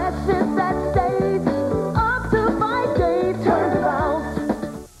 For freshness that stays up to 5 days, turn to Bounce.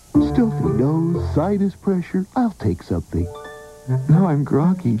 Stuffy nose, sinus pressure. I'll take something. Now I'm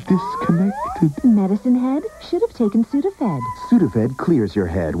groggy, disconnected. Medicine head? Should have taken Sudafed. Sudafed clears your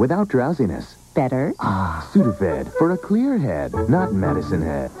head without drowsiness. Better? Ah, Sudafed for a clear head, not medicine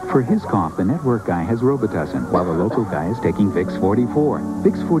head. For his cough, the network guy has Robitussin, while the local guy is taking Vicks 44.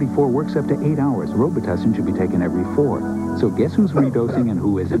 Vicks 44 works up to 8 hours. Robitussin should be taken every 4. So guess who's redosing and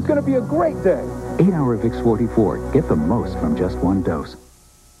who isn't? It's going to be a great day. 8-hour Vicks 44. Get the most from just 1 dose.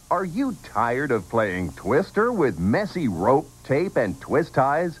 Are you tired of playing Twister with messy rope, tape, and twist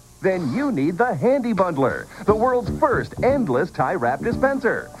ties? Then you need the Handy Bundler, the world's first endless tie wrap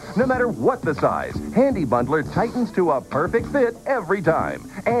dispenser. No matter what the size, Handy Bundler tightens to a perfect fit every time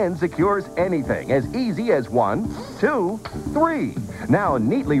and secures anything as easy as 1, 2, 3. Now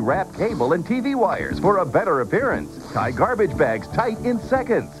neatly wrap cable and TV wires for a better appearance. Tie garbage bags tight in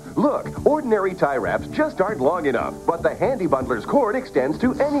seconds. Look, ordinary tie wraps just aren't long enough, but the Handy Bundler's cord extends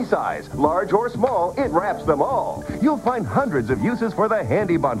to any size. Large or small, it wraps them all. You'll find hundreds of uses for the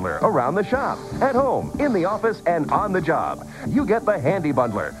Handy Bundler around the shop, at home, in the office, and on the job. You get the Handy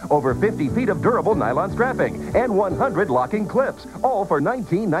Bundler, over 50 feet of durable nylon strapping, and 100 locking clips, all for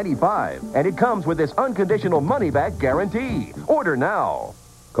 $19.95. And it comes with this unconditional money-back guarantee. Order now.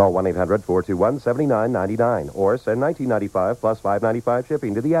 Call 1-800-421-7999 or send $19.95 plus $5.95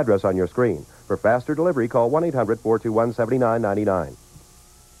 shipping to the address on your screen. For faster delivery, call 1-800-421-7999.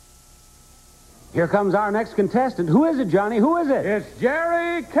 Here comes our next contestant. Who is it, Johnny? Who is it? It's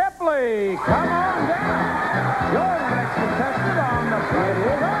Jerry Kepley. Come on down. You're the next contestant on the plate.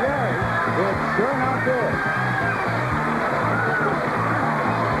 It is Jerry. It's sure not good.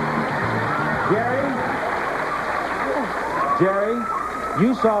 Jerry,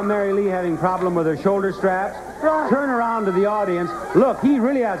 you saw Mary Lee having problem with her shoulder straps. Right. Turn around to the audience. Look, he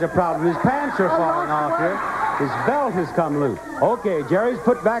really has a problem. His pants are falling off here. His belt has come loose. Okay, Jerry's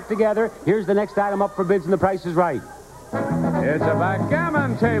put back together. Here's the next item up for bids, and the price is right. It's a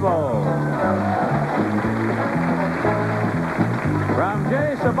backgammon table. From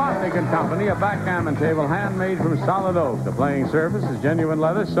J. Subotnick and Company, a backgammon table handmade from solid oak. The playing surface is genuine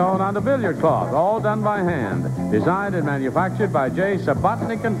leather sewn onto billiard cloth, all done by hand. Designed and manufactured by J.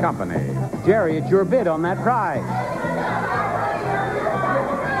 Subotnick and Company. Jerry, it's your bid on that prize.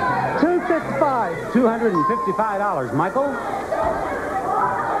 $255. $255. Michael?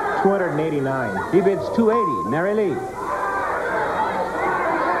 $289. He bids $280. Mary Lee?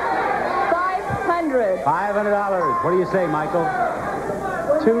 $500. $500. What do you say, Michael?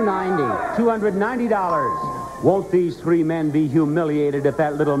 $290. $290. Won't these 3 men be humiliated if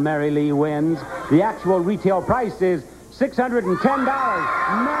that little Mary Lee wins? The actual retail price is $610. Mary Lee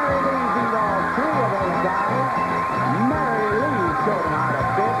beat all 3 of those guys. Mary Lee showed them how to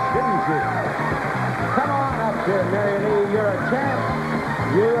fish, didn't she? Come on up here, Mary Lee. You're a champ.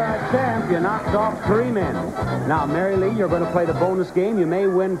 You're a champ. You knocked off 3 men. Now, Mary Lee, you're going to play the bonus game. You may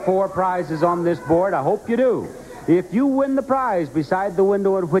win 4 prizes on this board. I hope you do. If you win the prize beside the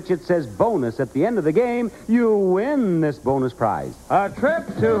window at which it says bonus at the end of the game, you win this bonus prize. A trip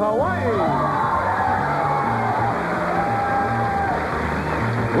to Hawaii.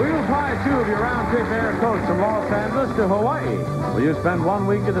 We'll fly 2 of your round-trip air coach from Los Angeles to Hawaii, where you spend 1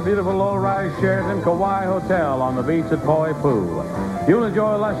 week at the beautiful low-rise Sheraton Kauai Hotel on the beach at Poipu. You'll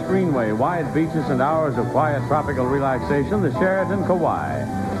enjoy lush greenway, wide beaches, and hours of quiet tropical relaxation, the Sheraton Kauai.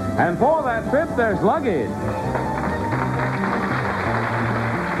 And for that trip, there's luggage.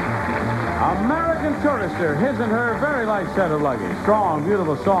 American Tourister, his and her very light set of luggage. Strong,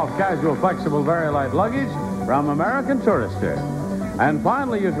 beautiful, soft, casual, flexible, very light luggage from American Tourister. And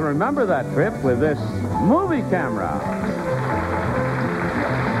finally, you can remember that trip with this movie camera.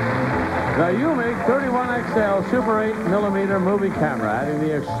 The Umig 31XL Super 8mm movie camera, adding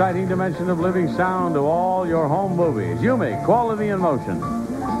the exciting dimension of living sound to all your home movies. Umig, quality in motion.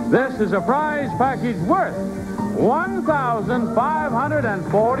 This is a prize package worth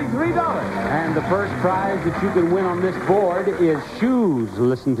 $1,543. And the first prize that you can win on this board is shoes.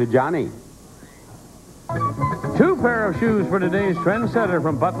 Listen to Johnny. 2 pair of shoes for today's trendsetter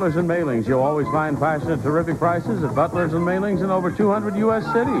from Butlers and Mailings. You'll always find fashion at terrific prices at Butlers and Mailings in over 200 U.S.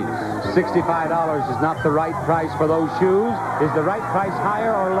 cities. $65 is not the right price for those shoes. Is the right price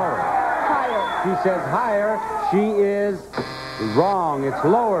higher or lower? Higher. She says higher. She is wrong. It's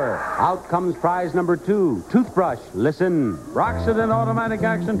lower. Out comes prize number 2. Toothbrush. Listen. Roxodent automatic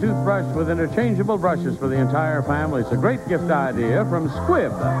action toothbrush with interchangeable brushes for the entire family. It's a great gift idea from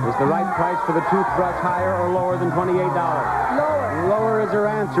Squibb. Is the right price for the toothbrush higher or lower than $28? Lower. Lower is her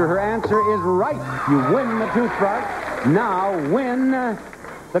answer. Her answer is right. You win the toothbrush. Now win the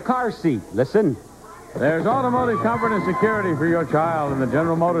car seat. Listen. There's automotive comfort and security for your child in the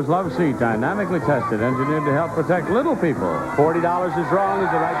General Motors Love Seat, dynamically tested, engineered to help protect little people. $40 is wrong.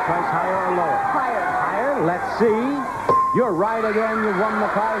 Is the right price higher or lower? Higher. Higher? Let's see. You're right again. You won the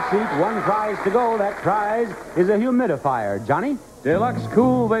car seat. 1 prize to go. That prize is a humidifier. Johnny? Deluxe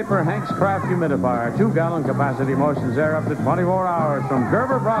Cool Vapor Hank's Craft Humidifier. 2-gallon capacity, motions air up to 24 hours from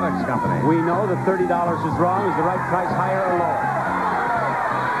Gerber Products Company. We know that $30 is wrong. Is the right price higher or lower?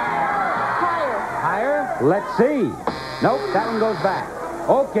 Higher? Let's see. Nope, that one goes back.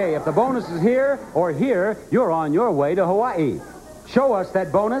 Okay, if the bonus is here or here, you're on your way to Hawaii. Show us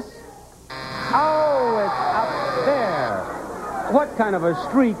that bonus. Oh, it's up there. What kind of a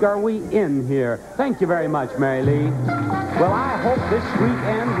streak are we in here? Thank you very much, Mary Lee. Well, I hope this streak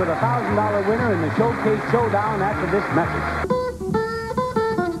ends with a $1,000 winner in the Showcase Showdown after this message.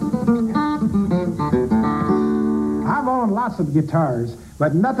 I've owned lots of guitars,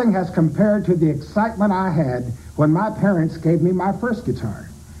 but nothing has compared to the excitement I had when my parents gave me my first guitar.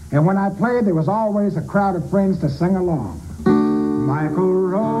 And when I played, there was always a crowd of friends to sing along. Michael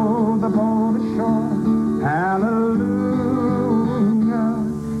rowed the boat ashore, hallelujah.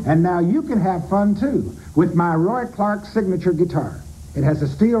 And now you can have fun, too, with my Roy Clark signature guitar. It has a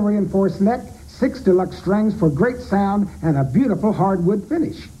steel-reinforced neck, 6 deluxe strings for great sound, and a beautiful hardwood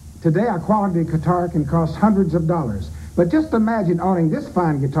finish. Today, a quality guitar can cost hundreds of dollars. But just imagine owning this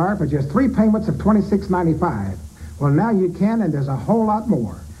fine guitar for just 3 payments of $26.95. Well, now you can, and there's a whole lot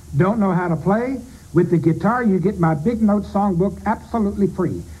more. Don't know how to play? With the guitar, you get my Big Note songbook absolutely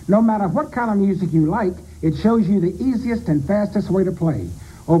free. No matter what kind of music you like, it shows you the easiest and fastest way to play.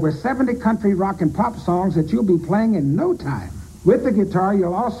 Over 70 country, rock, and pop songs that you'll be playing in no time. With the guitar,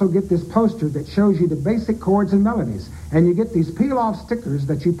 you'll also get this poster that shows you the basic chords and melodies. And you get these peel-off stickers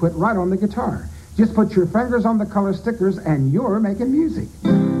that you put right on the guitar. Just put your fingers on the color stickers and you're making music.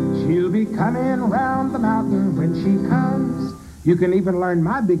 She'll be coming round the mountain when she comes. You can even learn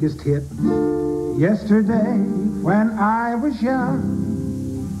my biggest hit. Yesterday, when I was young.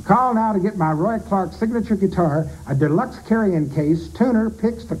 Call now to get my Roy Clark signature guitar, a deluxe carrying case, tuner,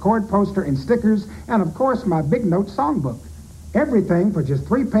 picks, the chord poster, and stickers, and of course my Big Note songbook. Everything for just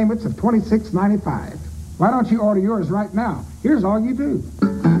 3 payments of $26.95. Why don't you order yours right now? Here's all you do.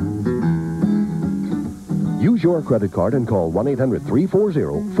 Use your credit card and call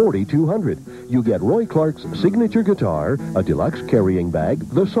 1-800-340-4200. You get Roy Clark's signature guitar, a deluxe carrying bag,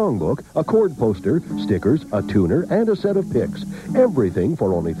 the songbook, a chord poster, stickers, a tuner, and a set of picks. Everything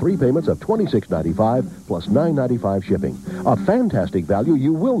for only 3 payments of $26.95 plus $9.95 shipping. A fantastic value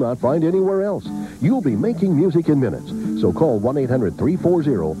you will not find anywhere else. You'll be making music in minutes. So call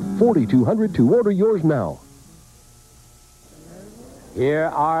 1-800-340-4200 to order yours now.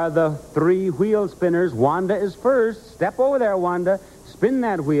 Here are the 3 wheel spinners. Wanda is first. Step over there, Wanda. Spin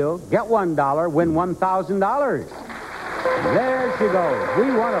that wheel. Get $1. Win $1,000. There she goes.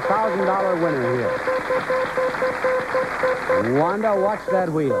 We want a $1,000 winner here. Wanda, watch that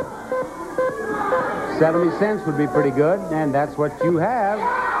wheel. 70 cents would be pretty good, and that's what you have.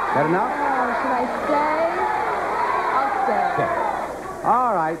 That enough? Should I stay? I'll stay.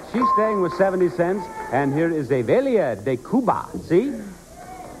 All right, she's staying with 70 cents, and here is Evelia de Cuba. See?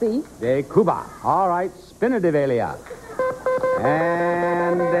 See? De Cuba. All right, spin it, Evelia.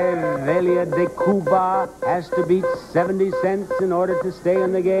 And Evelia de Cuba has to beat 70 cents in order to stay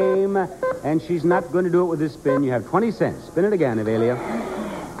in the game, and she's not going to do it with this spin. You have 20 cents. Spin it again, Evelia.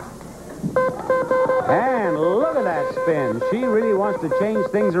 And look at that spin. She really wants to change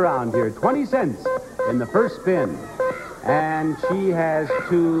things around here. 20 cents in the first spin. And she has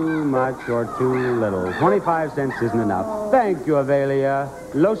too much or too little. 25 cents isn't enough. Thank you, Avelia.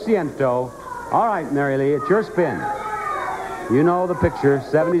 Lo siento. All right, Mary Lee, it's your spin. You know the picture.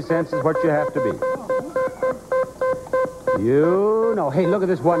 70 cents is what you have to be. You know. Hey, look at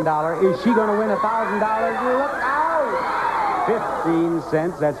this $1. Is she going to win $1,000? Look out! 15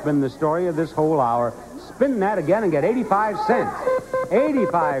 cents. That's been the story of this whole hour. Spin that again and get 85 cents.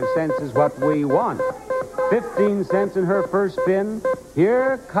 85 cents is what we want. 15 cents in her first spin.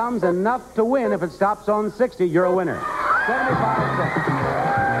 Here comes enough to win. If it stops on 60, you're a winner. 75 cents.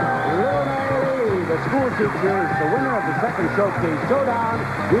 Little Mary Lee, the school teacher, is the winner of the second showcase showdown.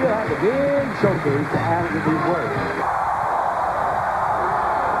 We'll have the big showcase to add to these words.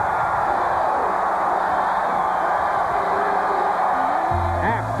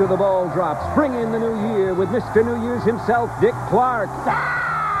 After the ball drops, bring in the new year with Mr. New Year's himself, Dick Clark.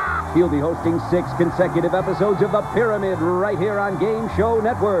 He'll be hosting 6 consecutive episodes of The Pyramid right here on Game Show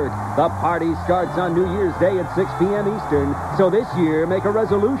Network. The party starts on New Year's Day at 6 p.m. Eastern. So this year, make a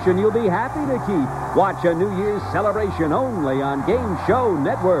resolution you'll be happy to keep. Watch a New Year's celebration only on Game Show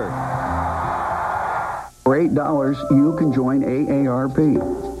Network. For $8, you can join AARP.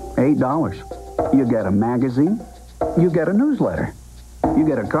 $8. You get a magazine. You get a newsletter. You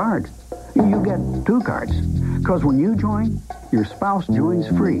get a card. You get 2 cards. Because when you join, your spouse joins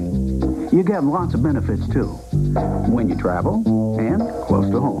free. You get lots of benefits, too. When you travel and close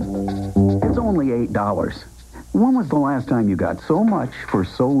to home. It's only $8. When was the last time you got so much for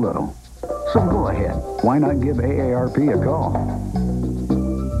so little? So go ahead. Why not give AARP a call?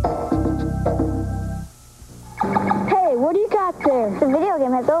 Hey, what do you got there? The video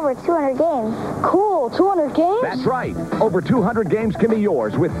game has over 200 games. Cool, 200 games? That's right. Over 200 games can be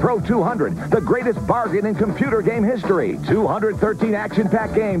yours with Pro 200, the greatest bargain in computer game history. 213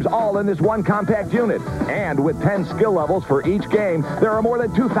 action-packed games, all in this one compact unit. And with 10 skill levels for each game, there are more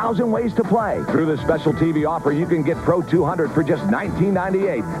than 2,000 ways to play. Through this special TV offer, you can get Pro 200 for just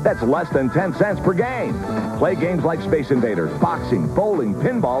 $19.98. That's less than 10 cents per game. Play games like Space Invaders, boxing, bowling,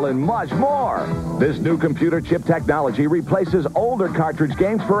 pinball, and much more. This new computer chip technology replaces older cartridge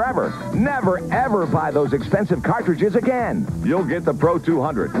games forever. Never, ever buy those expensive cartridges again. You'll get the Pro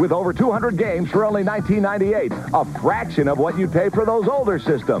 200 with over 200 games for only $19.98, a fraction of what you'd pay for those older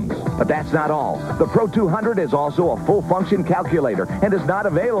systems. But that's not all. The Pro 200 is also a full-function calculator and is not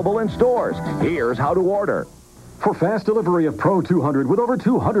available in stores. Here's how to order. For fast delivery of Pro 200 with over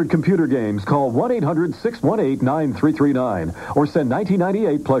 200 computer games, call 1-800-618-9339 or send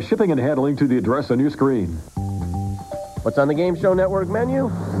 $19.98 plus shipping and handling to the address on your screen. What's on the Game Show Network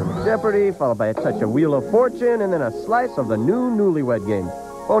menu? Jeopardy, followed by a touch of Wheel of Fortune, and then a slice of the new Newlywed Game.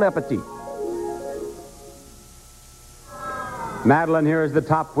 Bon appetit. Madeline here is the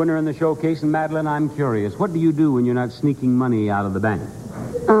top winner in the showcase, and Madeline, I'm curious. What do you do when you're not sneaking money out of the bank?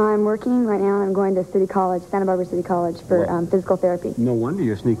 I'm working right now, and I'm going to City College, Santa Barbara City College, for physical therapy. No wonder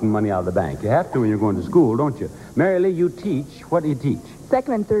you're sneaking money out of the bank. You have to when you're going to school, don't you? Mary Lee, you teach. What do you teach?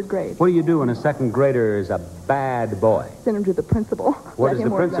 Second and third grade. What do you do when a second grader is a bad boy? Send him to the principal. What does the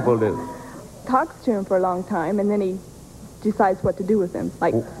principal do? Talks to him for a long time, and then he decides what to do with him.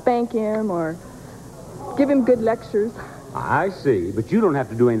 Like spank him or give him good lectures. I see, but you don't have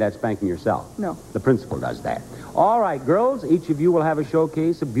to do any of that spanking yourself. No. The principal does that. All right, girls, each of you will have a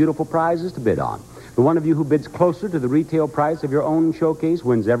showcase of beautiful prizes to bid on. The one of you who bids closer to the retail price of your own showcase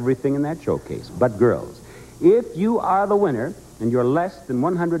wins everything in that showcase. But girls, if you are the winner and you're less than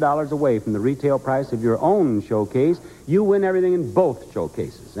 $100 away from the retail price of your own showcase, you win everything in both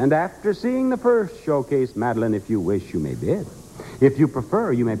showcases. And after seeing the first showcase, Madeline, if you wish, you may bid. If you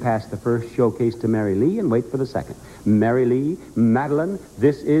prefer, you may pass the first showcase to Mary Lee and wait for the second. Mary Lee, Madeline,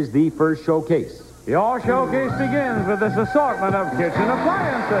 this is the first showcase. Your showcase begins with this assortment of kitchen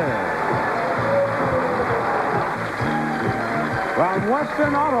appliances. From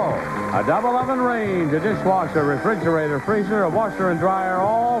Western Auto, a double oven range, a dishwasher, refrigerator, freezer, a washer and dryer,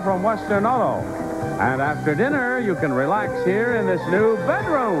 all from Western Auto. And after dinner, you can relax here in this new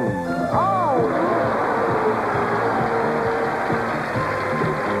bedroom.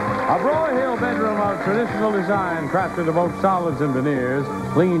 A Broyhill bedroom of traditional design, crafted of oak solids and veneers,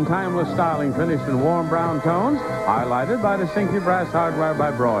 clean, timeless styling finished in warm brown tones, highlighted by distinctive brass hardware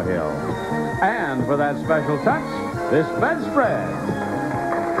by Broyhill. And for that special touch, this bedspread.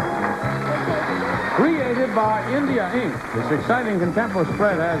 Created by India Ink, this exciting contemporary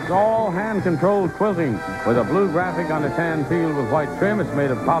spread has all hand-controlled quilting with a blue graphic on a tan field with white trim. It's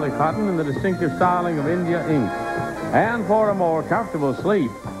made of polycotton in the distinctive styling of India Ink. And for a more comfortable sleep,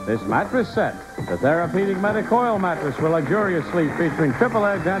 this mattress set, the therapeutic Metacoil mattress for luxurious sleep, featuring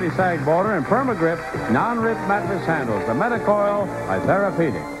triple-edge anti-sag border and perma-grip non-rip mattress handles. The Metacoil by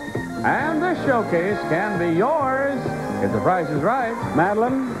Therapeutic. And this showcase can be yours if the price is right.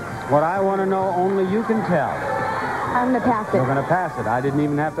 Madeline, what I want to know, only you can tell. I'm going to pass it. You're going to pass it. I didn't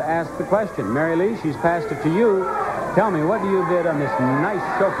even have to ask the question. Mary Lee, she's passed it to you. Tell me, what do you bid on this nice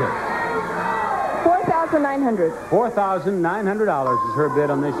showcase? $4,900. $4,900 is her bid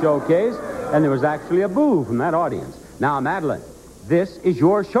on this showcase, and there was actually a boo from that audience. Now, Madeline, this is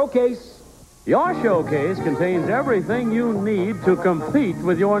your showcase. Your showcase contains everything you need to compete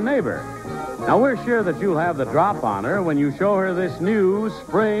with your neighbor. Now, we're sure that you'll have the drop on her when you show her this new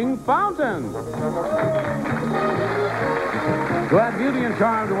spring fountain. To add beauty and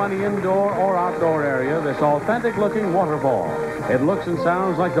charm to any indoor or outdoor area, this authentic-looking waterfall. It looks and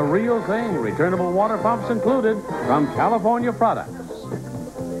sounds like the real thing. Returnable water pumps included from California Products.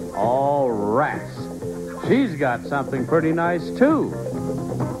 Oh, rats. She's got something pretty nice, too.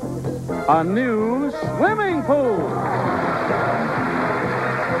 A new swimming pool.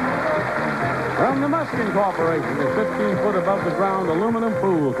 From the Muskin Corporation, a 15-foot above-the-ground aluminum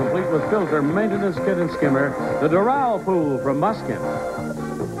pool, complete with filter, maintenance kit, and skimmer. The Doral pool from Muskin.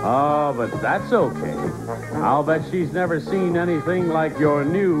 Oh, but that's okay. I'll bet she's never seen anything like your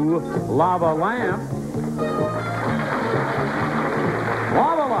new lava lamp.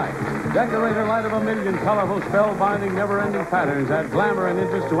 Lava light. Decorator light of a million colorful, spellbinding, never-ending patterns. Add glamour and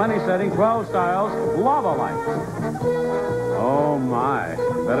interest to any setting. 12 styles. Lava light. Oh, my.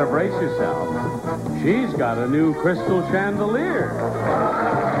 Better brace yourself. She's got a new crystal chandelier.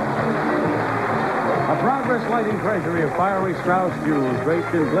 A Progress lighting treasury of fiery Strauss jewels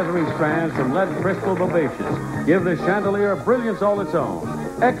draped in glittering strands from lead crystal bobaceous. Give this chandelier a brilliance all its own.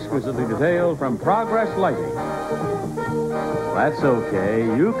 Exquisitely detailed from Progress Lighting. That's okay.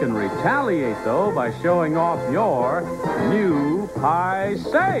 You can retaliate, though, by showing off your new pie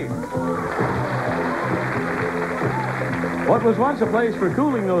safe. What was once a place for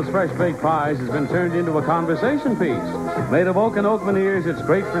cooling those fresh-baked pies has been turned into a conversation piece. Made of oak and oak veneers, it's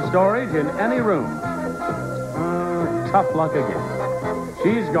great for storage in any room. Tough luck again.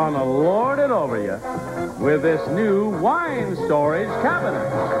 She's gonna lord it over you with this new wine storage cabinet.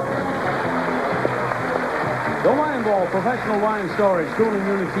 The Wine Ball Professional Wine Storage Cooling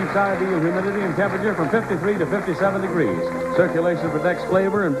Unit keeps ideal humidity and temperature from 53 to 57 degrees. Circulation protects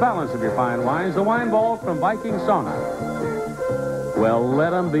flavor and balance of your fine wines. The Wine Ball from Viking Sauna. Well, let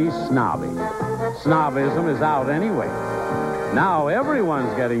them be snobby. Snobism is out anyway. Now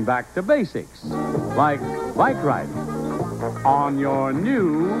everyone's getting back to basics, like bike riding on your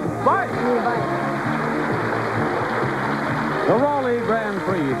new bike. The Raleigh Grand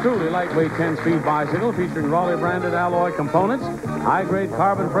Prix, truly lightweight 10-speed bicycle featuring Raleigh-branded alloy components, high-grade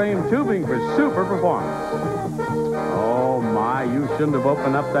carbon frame tubing for super performance. Oh, my, you shouldn't have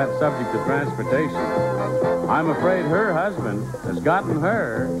opened up that subject of transportation. I'm afraid her husband has gotten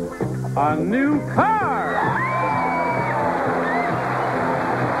her a new car.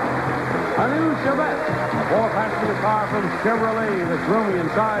 A new Chevette, a 4-passenger car from Chevrolet that's roomy in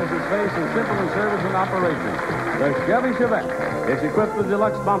size and space and simple in service and operation. The Chevy Chevette. It's equipped with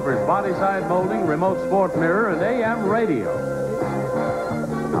deluxe bumpers, body side molding, remote sport mirror, and AM radio.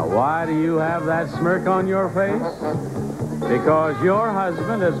 Now, why do you have that smirk on your face? Because your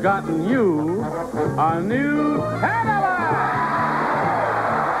husband has gotten you a new Cadillac!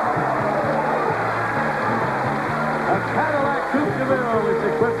 A Cadillac Coupe de Ville is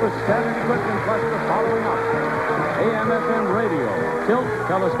equipped with standard equipment plus the following options. AM/FM radio, tilt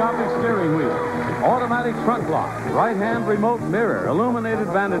telescopic steering wheel, automatic front lock, right-hand remote mirror, illuminated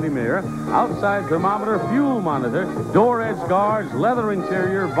vanity mirror, outside thermometer, fuel monitor, door edge guards, leather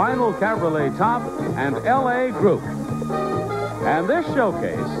interior, vinyl cabriolet top, and LA group. And this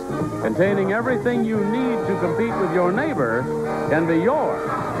showcase, containing everything you need to compete with your neighbor, can be yours.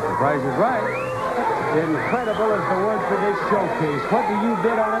 If the price is right. Incredible is the word for this showcase. What do you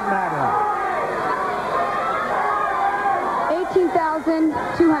bid on it, Madeline?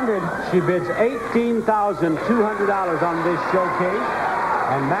 $18,200. She bids $18,200 on this showcase.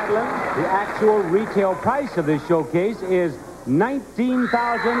 And Madeline, the actual retail price of this showcase is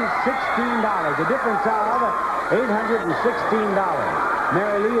 $19,016. A difference of $816.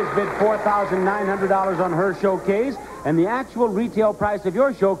 Mary Lee has bid $4,900 on her showcase, and the actual retail price of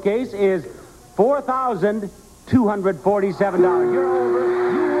your showcase is $4,247. You're over.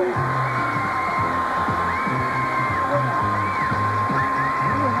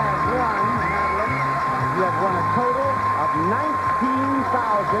 You have won a total of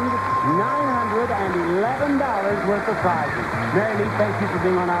 $19,911 worth of prizes. Mary Lee, thank you for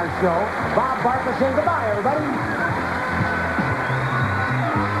being on our show. Bob Barker saying goodbye, everybody.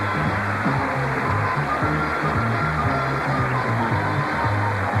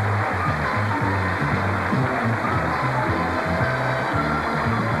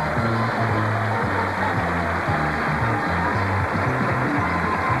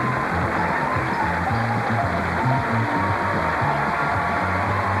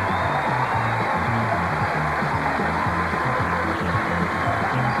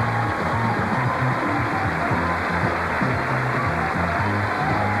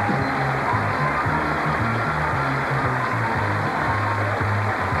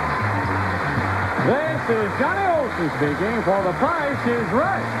 This is Johnny Olson speaking for The Price is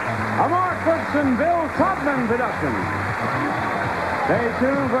Right, a Mark Woodson, Bill Todman production. Stay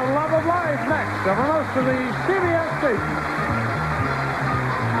tuned for Love of Life next over most of the CBS stations.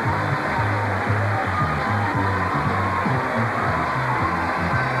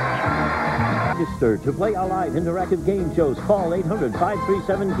 Register to play our live interactive game shows. Call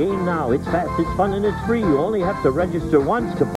 800-537-GAME now. It's fast, it's fun, and it's free. You only have to register once to